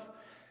enough,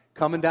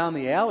 coming down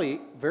the alley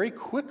very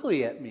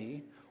quickly at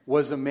me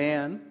was a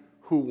man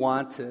who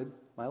wanted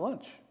my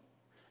lunch.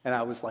 And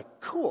I was like,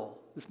 cool,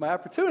 this is my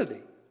opportunity.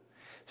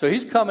 So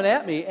he's coming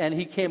at me, and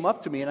he came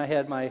up to me, and I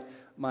had my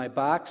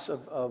box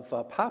of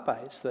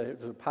Popeyes.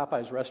 There's a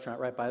Popeyes restaurant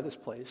right by this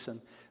place, and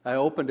I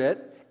opened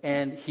it,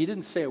 and he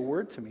didn't say a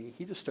word to me.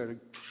 He just started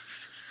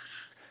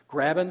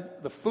grabbing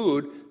the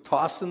food,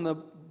 tossing the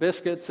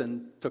biscuits,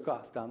 and took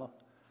off down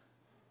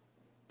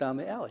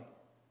the alley.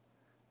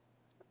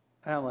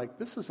 And I'm like,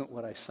 this isn't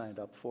what I signed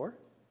up for.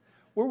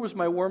 Where was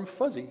my warm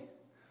fuzzy?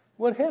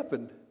 What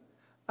happened?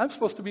 I'm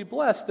supposed to be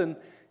blessed, and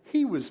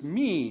he was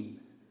mean.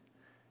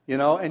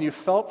 And you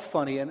felt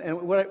funny.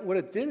 And what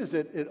it did is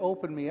it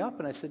opened me up,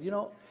 and I said,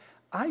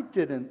 I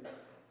didn't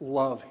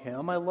love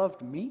him. I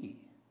loved me.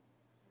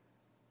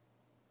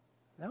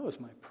 That was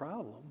my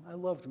problem. I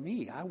loved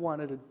me. I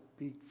wanted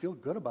to feel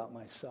good about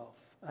myself.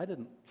 I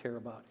didn't care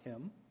about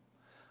him.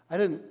 I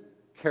didn't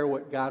care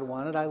what God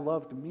wanted. I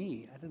loved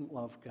me. I didn't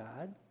love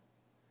God.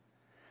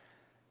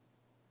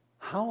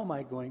 How am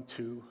I going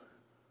to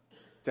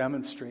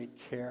demonstrate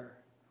care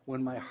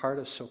when my heart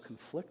is so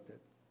conflicted?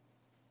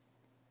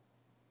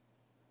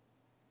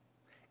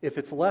 If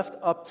it's left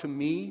up to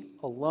me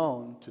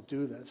alone to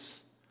do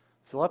this,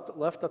 if it's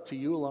left up to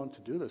you alone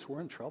to do this, we're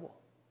in trouble.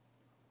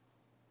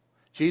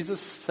 Jesus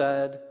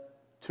said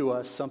to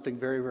us something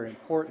very, very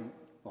important.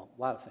 Well,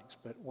 a lot of things,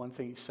 but one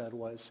thing he said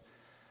was,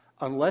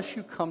 unless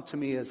you come to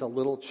me as a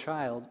little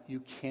child,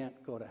 you can't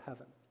go to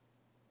heaven.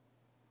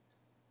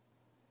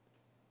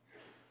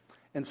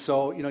 And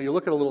so, you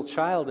look at a little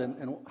child,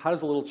 and how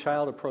does a little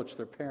child approach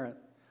their parent?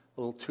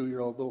 A little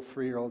 2-year-old, little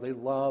 3-year-old, they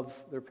love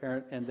their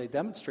parent, and they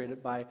demonstrate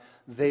it by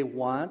they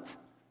want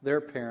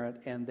their parent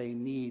and they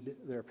need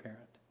their parent.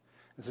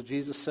 And so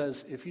Jesus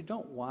says, if you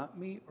don't want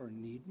me or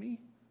need me,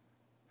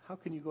 how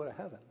can you go to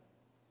heaven?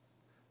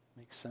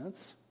 Makes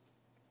sense?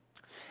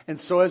 And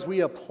so as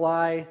we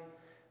apply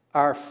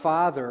our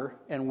Father,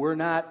 and I'm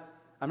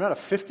not a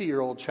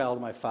 50-year-old child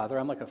of my Father,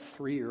 I'm like a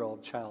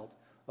 3-year-old child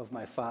of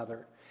my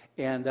Father.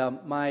 And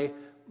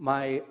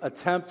my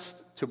attempts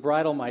to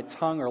bridle my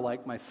tongue are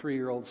like my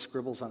 3-year-old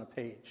scribbles on a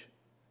page.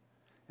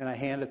 And I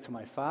hand it to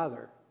my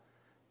Father,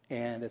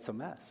 and it's a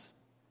mess.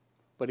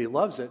 But he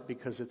loves it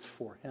because it's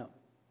for him.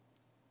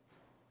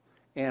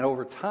 And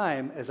over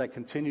time, as I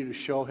continue to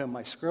show him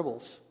my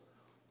scribbles,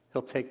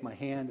 he'll take my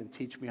hand and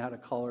teach me how to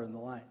color in the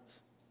lines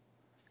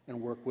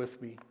and work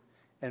with me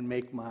and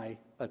make my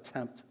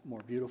attempt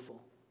more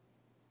beautiful.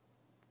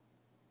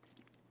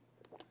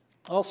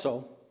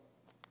 Also,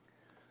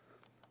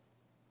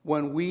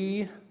 when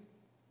we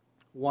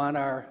want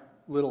our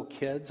little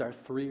kids, our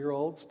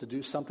 3-year-olds, to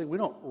do something, we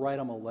don't write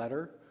them a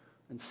letter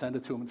and send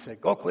it to them and say,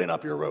 go clean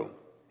up your room.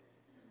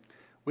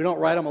 We don't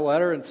write them a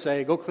letter and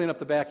say, go clean up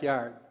the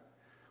backyard.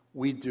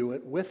 We do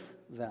it with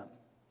them.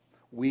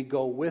 We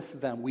go with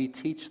them. We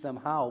teach them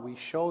how. We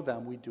show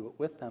them. We do it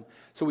with them.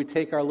 So we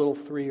take our little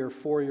 3 or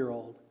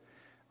 4-year-old,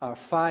 our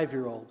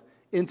 5-year-old,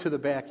 into the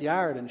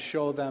backyard and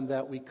show them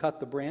that we cut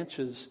the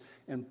branches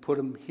and put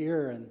them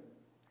here,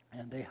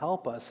 and they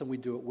help us, and we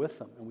do it with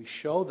them, and we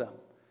show them.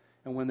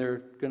 And when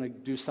they're going to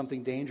do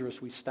something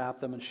dangerous, we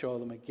stop them and show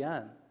them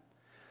again.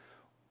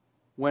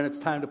 When it's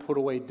time to put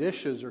away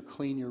dishes or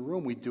clean your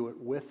room, we do it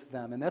with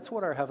them. And that's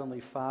what our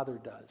Heavenly Father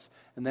does.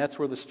 And that's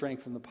where the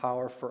strength and the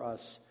power for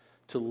us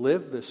to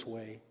live this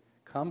way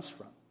comes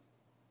from.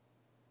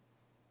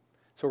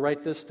 So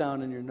write this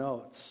down in your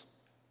notes.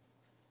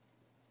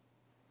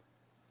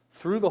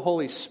 Through the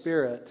Holy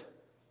Spirit,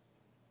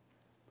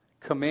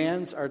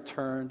 commands are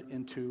turned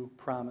into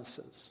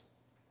promises.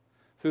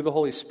 Through the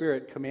Holy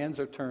Spirit, commands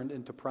are turned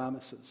into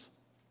promises.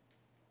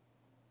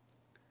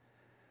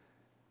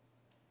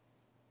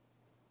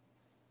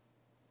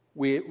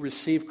 We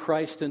receive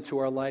Christ into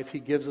our life. He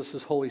gives us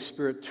His Holy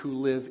Spirit to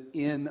live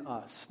in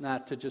us,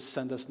 not to just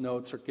send us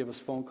notes or give us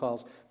phone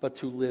calls, but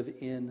to live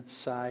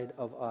inside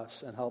of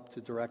us and help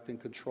to direct and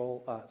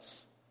control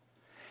us.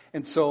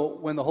 And so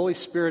when the Holy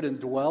Spirit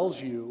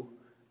indwells you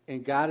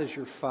and God is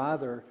your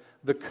Father,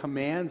 the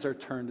commands are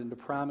turned into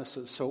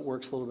promises. So it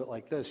works a little bit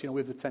like this. We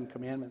have the 10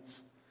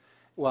 Commandments.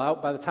 Well,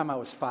 by the time I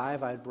was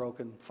 5, I had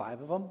broken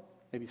 5 of them,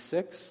 maybe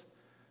 6.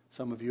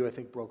 Some of you, I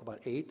think, broke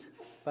about 8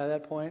 by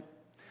that point.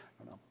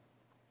 I don't know.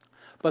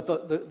 But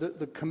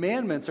the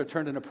commandments are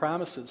turned into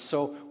promises.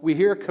 So we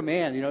hear a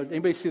command.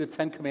 Anybody see the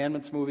 10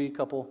 Commandments movie a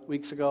couple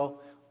weeks ago?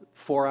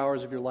 4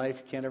 hours of your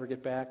life you can't ever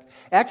get back.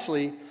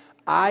 Actually,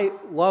 I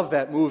love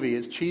that movie.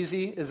 As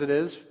cheesy as it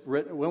is,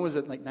 when was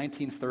it, like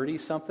 1930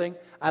 something?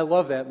 I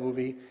love that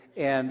movie.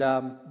 And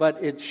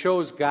but it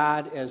shows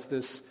God as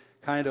this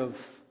kind of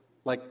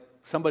like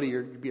somebody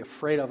you'd be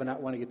afraid of and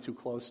not want to get too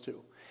close to.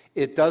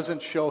 It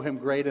doesn't show Him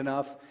great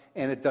enough,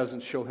 and it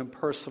doesn't show Him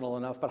personal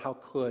enough, but how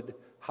could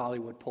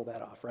Hollywood pull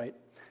that off, right?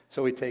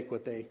 So we take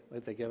what they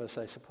give us,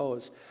 I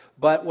suppose.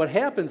 But what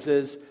happens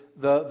is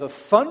the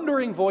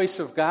thundering voice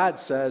of God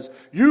says,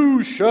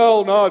 "You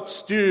shall not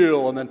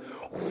steal," and then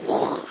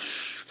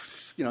whoosh,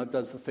 it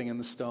does the thing in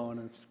the stone,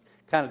 and it's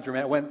kind of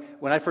dramatic.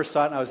 When I first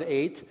saw it when I was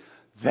 8,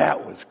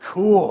 that was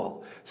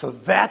cool. So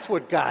that's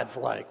what God's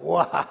like.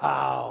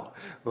 Wow.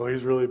 Oh,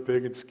 he's really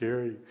big and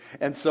scary.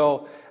 And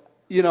so,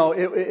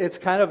 it's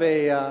kind of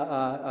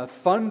a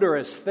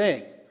thunderous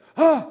thing.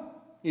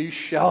 You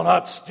shall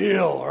not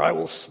steal, or I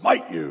will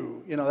smite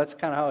you. That's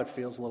kind of how it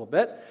feels a little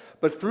bit.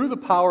 But through the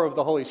power of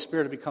the Holy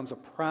Spirit, it becomes a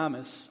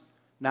promise,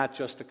 not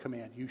just a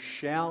command. You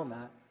shall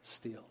not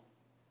steal.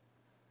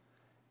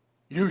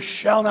 You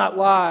shall not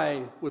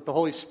lie. With the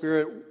Holy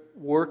Spirit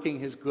working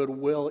His good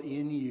will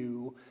in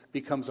you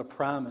becomes a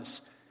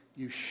promise.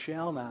 You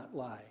shall not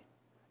lie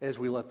as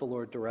we let the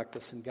Lord direct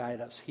us and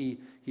guide us. He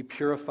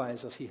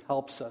purifies us. He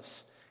helps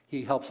us.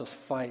 He helps us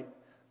fight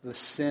the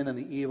sin and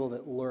the evil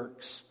that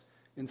lurks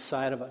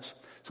inside of us.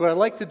 So what I'd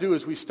like to do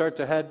as we start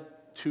to head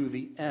to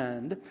the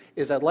end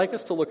is I'd like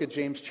us to look at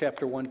James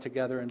chapter 1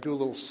 together and do a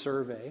little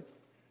survey.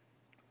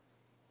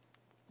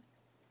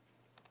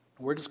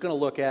 We're just going to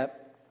look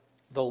at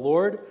the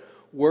Lord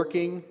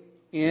working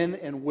in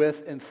and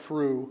with and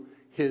through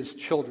His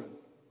children.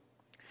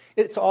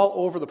 It's all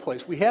over the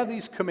place. We have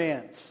these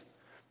commands,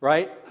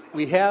 right?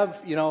 We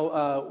have,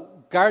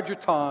 guard your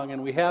tongue,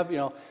 and we have,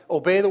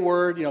 obey the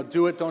word,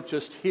 do it, don't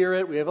just hear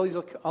it. We have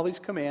all these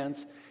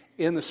commands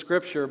in the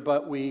Scripture,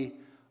 but we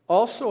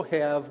also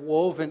have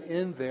woven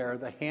in there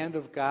the hand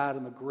of God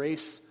and the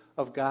grace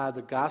of God,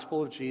 the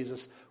gospel of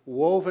Jesus,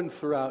 woven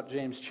throughout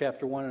James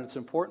chapter 1, and it's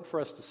important for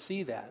us to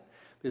see that,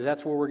 because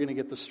that's where we're going to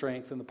get the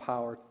strength and the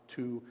power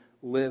to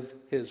live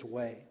His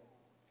way.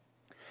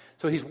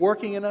 So He's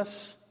working in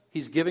us,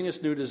 He's giving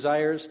us new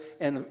desires,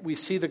 and we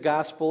see the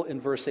gospel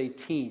in verse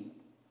 18.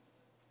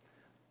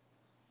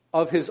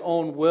 Of His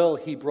own will,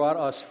 He brought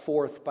us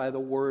forth by the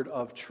word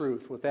of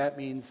truth. What that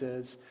means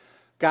is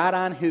God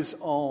on His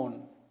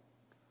own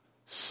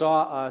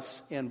saw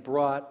us and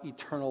brought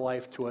eternal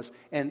life to us.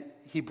 And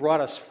He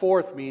brought us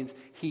forth means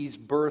He's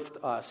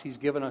birthed us. He's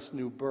given us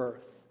new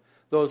birth.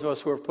 Those of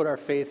us who have put our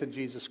faith in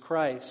Jesus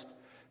Christ,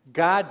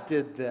 God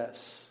did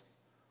this.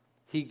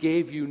 He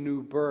gave you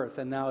new birth,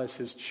 and now as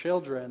His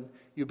children,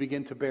 you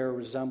begin to bear a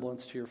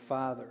resemblance to your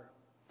Father.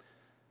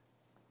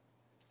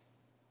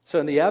 So,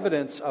 and the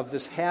evidence of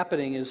this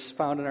happening is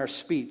found in our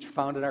speech,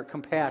 found in our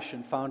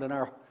compassion, found in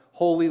our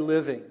holy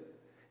living.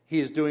 He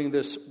is doing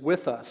this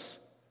with us.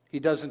 He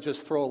doesn't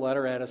just throw a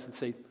letter at us and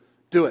say,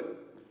 do it.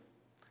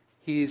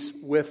 He's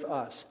with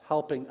us,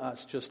 helping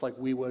us, just like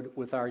we would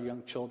with our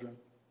young children.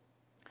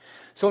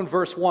 So in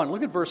verse 1,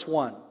 look at verse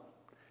 1.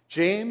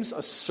 James,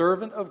 a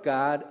servant of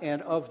God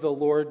and of the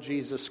Lord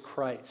Jesus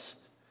Christ.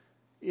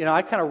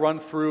 I kind of run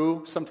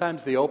through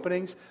sometimes the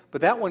openings,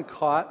 but that one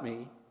caught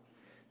me.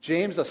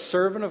 James, a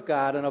servant of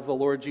God and of the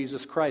Lord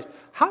Jesus Christ.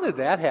 How did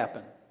that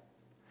happen?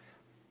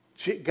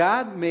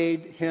 God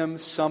made him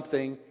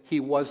something he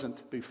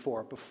wasn't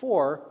before.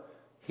 Before,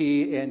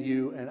 he and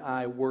you and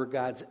I were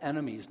God's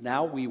enemies.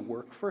 Now we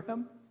work for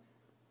Him.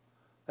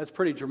 That's a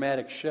pretty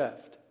dramatic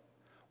shift.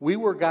 We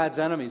were God's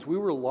enemies. We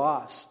were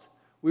lost.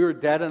 We were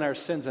dead in our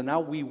sins, and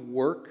now we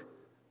work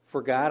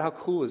for God. How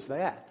cool is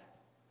that?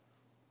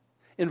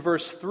 In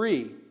verse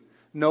 3,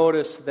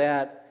 notice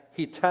that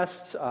He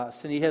tests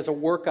us, and He has a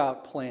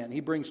workout plan. He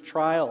brings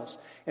trials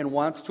and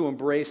wants to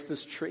embrace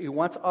this. He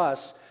wants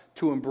us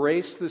to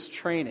embrace this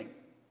training.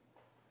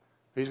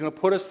 He's going to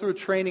put us through a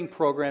training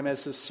program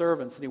as His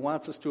servants, and He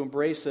wants us to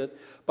embrace it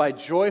by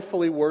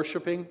joyfully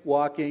worshiping,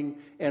 walking,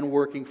 and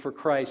working for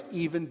Christ,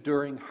 even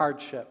during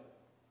hardship.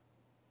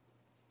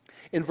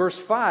 In verse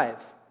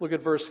 5, look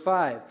at verse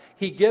 5.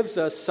 He gives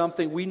us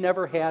something we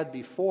never had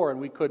before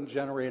and we couldn't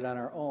generate on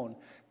our own: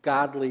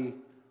 godly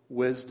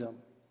wisdom.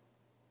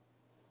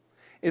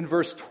 In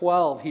verse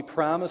 12, He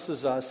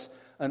promises us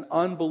an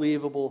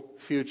unbelievable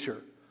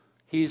future.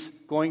 He's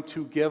going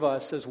to give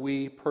us, as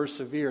we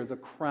persevere, the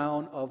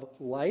crown of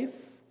life.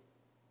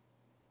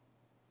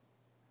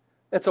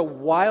 That's a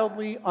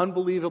wildly,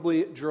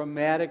 unbelievably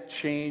dramatic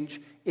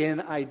change in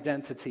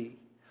identity.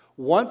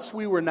 Once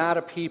we were not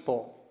a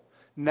people,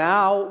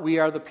 now we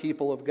are the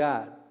people of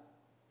God.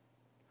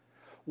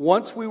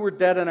 Once we were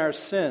dead in our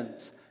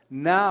sins,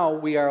 now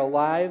we are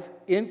alive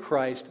in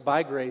Christ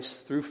by grace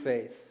through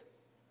faith.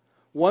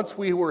 Once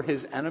we were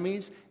His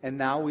enemies, and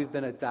now we've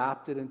been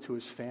adopted into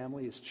His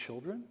family, His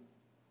children.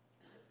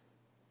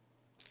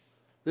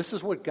 This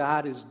is what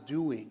God is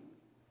doing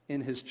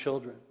in His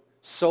children,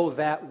 so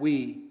that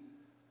we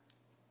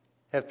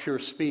have pure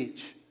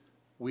speech,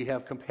 we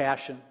have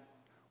compassion,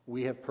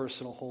 we have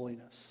personal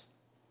holiness.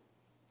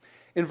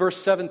 In verse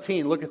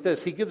 17, look at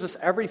this. He gives us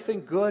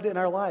everything good in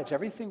our lives,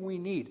 everything we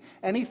need.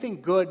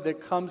 Anything good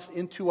that comes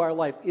into our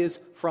life is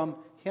from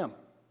Him.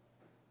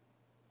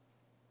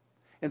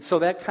 And so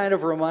that kind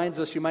of reminds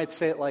us, you might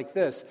say it like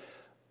this.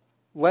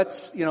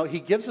 He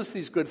gives us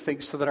these good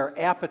things so that our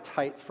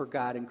appetite for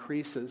God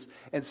increases,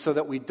 and so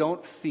that we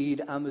don't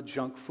feed on the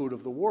junk food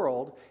of the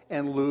world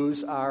and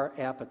lose our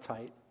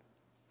appetite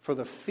for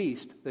the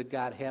feast that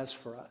God has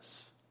for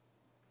us.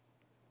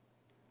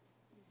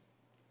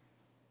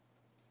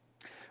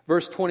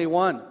 Verse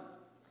 21,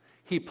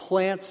 he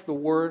plants the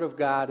word of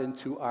God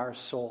into our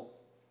soul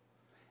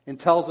and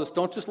tells us,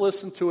 don't just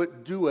listen to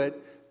it, do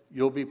it.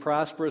 You'll be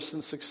prosperous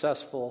and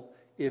successful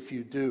if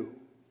you do.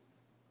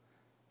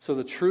 So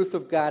the truth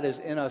of God is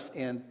in us,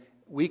 and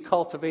we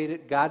cultivate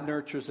it, God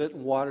nurtures it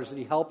and waters it.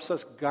 He helps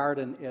us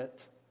garden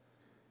it.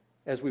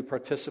 As we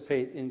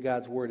participate in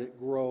God's word, it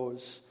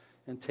grows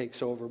and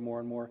takes over more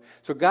and more.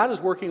 So God is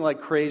working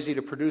like crazy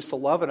to produce a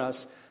love in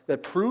us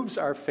that proves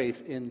our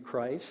faith in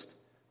Christ.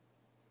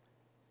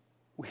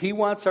 He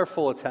wants our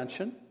full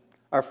attention,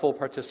 our full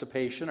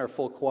participation, our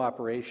full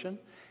cooperation,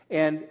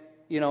 and,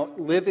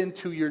 live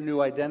into your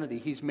new identity.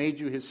 He's made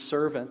you his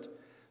servant,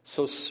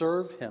 so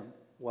serve him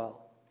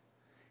well.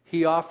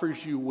 He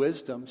offers you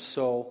wisdom,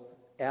 so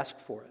ask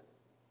for it.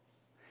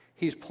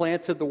 He's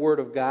planted the word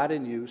of God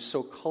in you,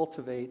 so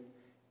cultivate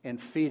and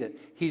feed it.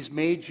 He's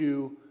made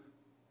you,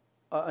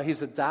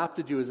 he's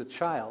adopted you as a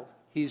child.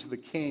 He's the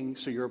king,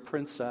 so you're a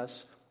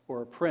princess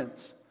or a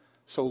prince.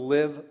 So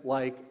live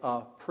like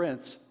a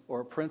prince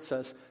or a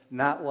princess,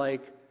 not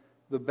like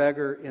the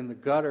beggar in the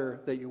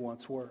gutter that you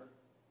once were.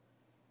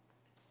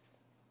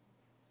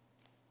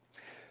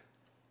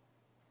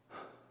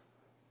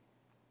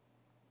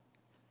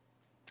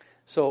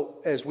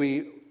 So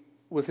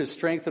with his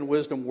strength and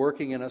wisdom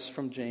working in us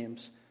from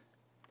James,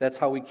 that's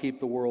how we keep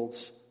the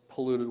world's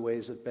polluted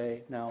ways at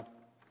bay. Now,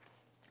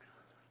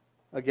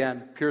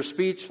 again, pure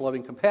speech,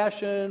 loving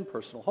compassion,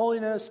 personal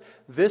holiness.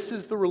 This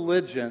is the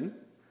religion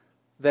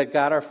that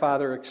God our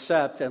Father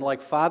accepts, and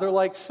like Father,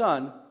 like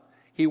Son,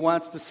 he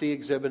wants to see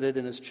exhibited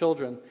in his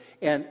children.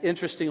 And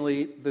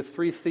interestingly, these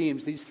three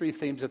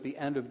themes at the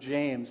end of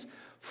James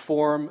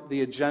form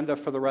the agenda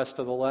for the rest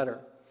of the letter.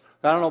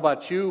 I don't know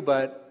about you,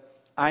 but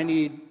I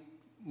need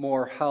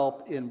more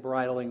help in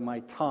bridling my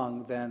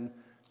tongue than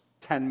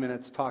 10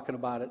 minutes talking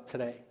about it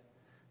today.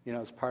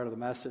 As part of the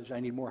message.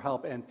 I need more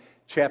help, and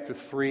chapter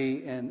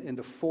 3 and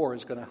into 4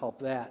 is going to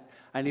help that.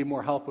 I need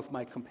more help with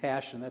my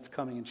compassion. That's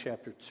coming in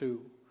chapter 2.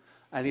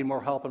 I need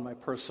more help in my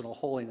personal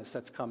holiness.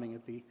 That's coming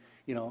at the,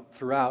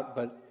 throughout,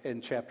 but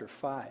in chapter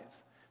 5.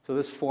 So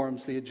this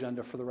forms the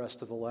agenda for the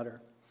rest of the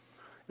letter.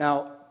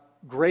 Now,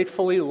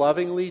 gratefully,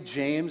 lovingly,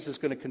 James is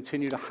going to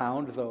continue to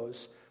hound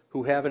those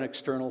who have an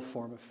external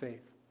form of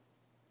faith.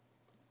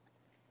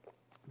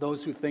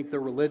 Those who think they're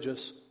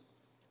religious,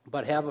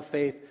 but have a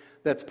faith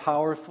that's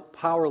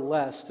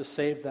powerless to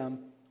save them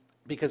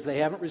because they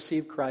haven't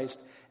received Christ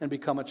and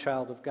become a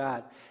child of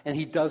God. And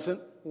he doesn't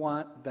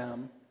want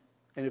them,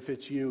 and if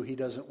it's you, he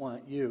doesn't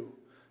want you,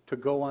 to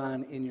go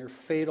on in your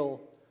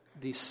fatal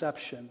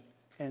deception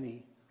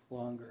any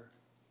longer.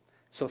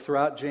 So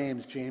throughout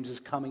James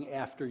is coming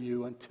after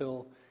you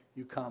until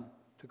you come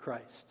to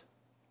Christ.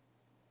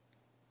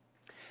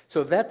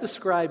 So if that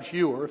describes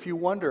you, or if you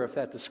wonder if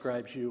that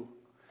describes you,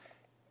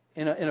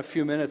 in a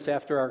few minutes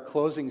after our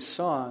closing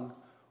song,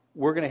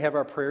 we're going to have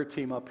our prayer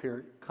team up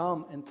here.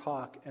 Come and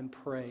talk and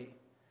pray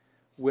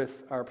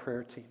with our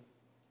prayer team.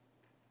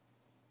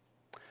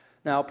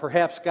 Now,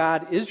 perhaps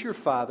God is your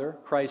Father,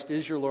 Christ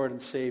is your Lord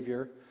and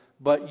Savior,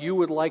 but you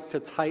would like to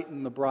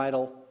tighten the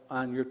bridle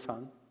on your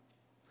tongue.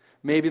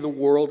 Maybe the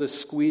world is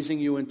squeezing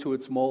you into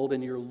its mold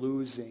and you're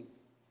losing.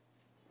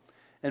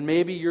 And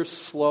maybe you're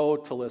slow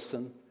to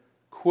listen,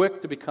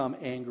 quick to become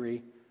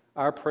angry.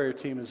 Our prayer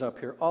team is up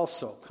here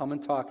also. Come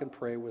and talk and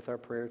pray with our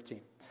prayer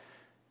team.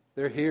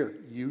 They're here.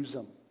 Use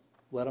them.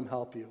 Let them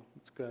help you.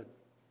 It's good.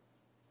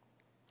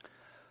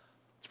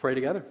 Let's pray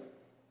together.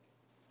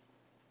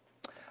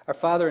 Our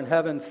Father in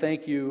heaven,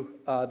 thank you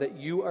that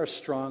you are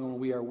strong when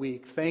we are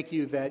weak. Thank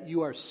you that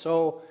you are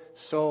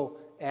so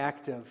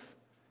active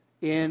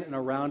in and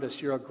around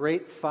us. You're a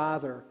great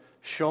Father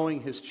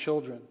showing his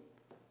children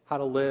how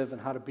to live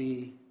and how to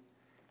be.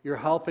 You're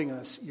helping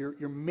us.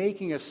 You're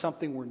making us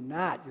something we're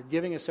not. You're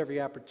giving us every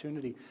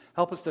opportunity.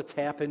 Help us to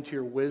tap into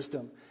your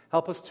wisdom.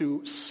 Help us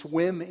to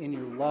swim in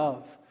your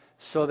love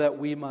so that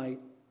we might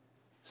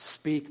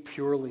speak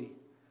purely,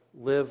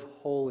 live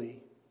holy,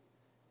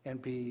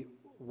 and be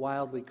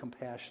wildly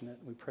compassionate.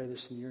 We pray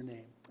this in your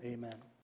name. Amen.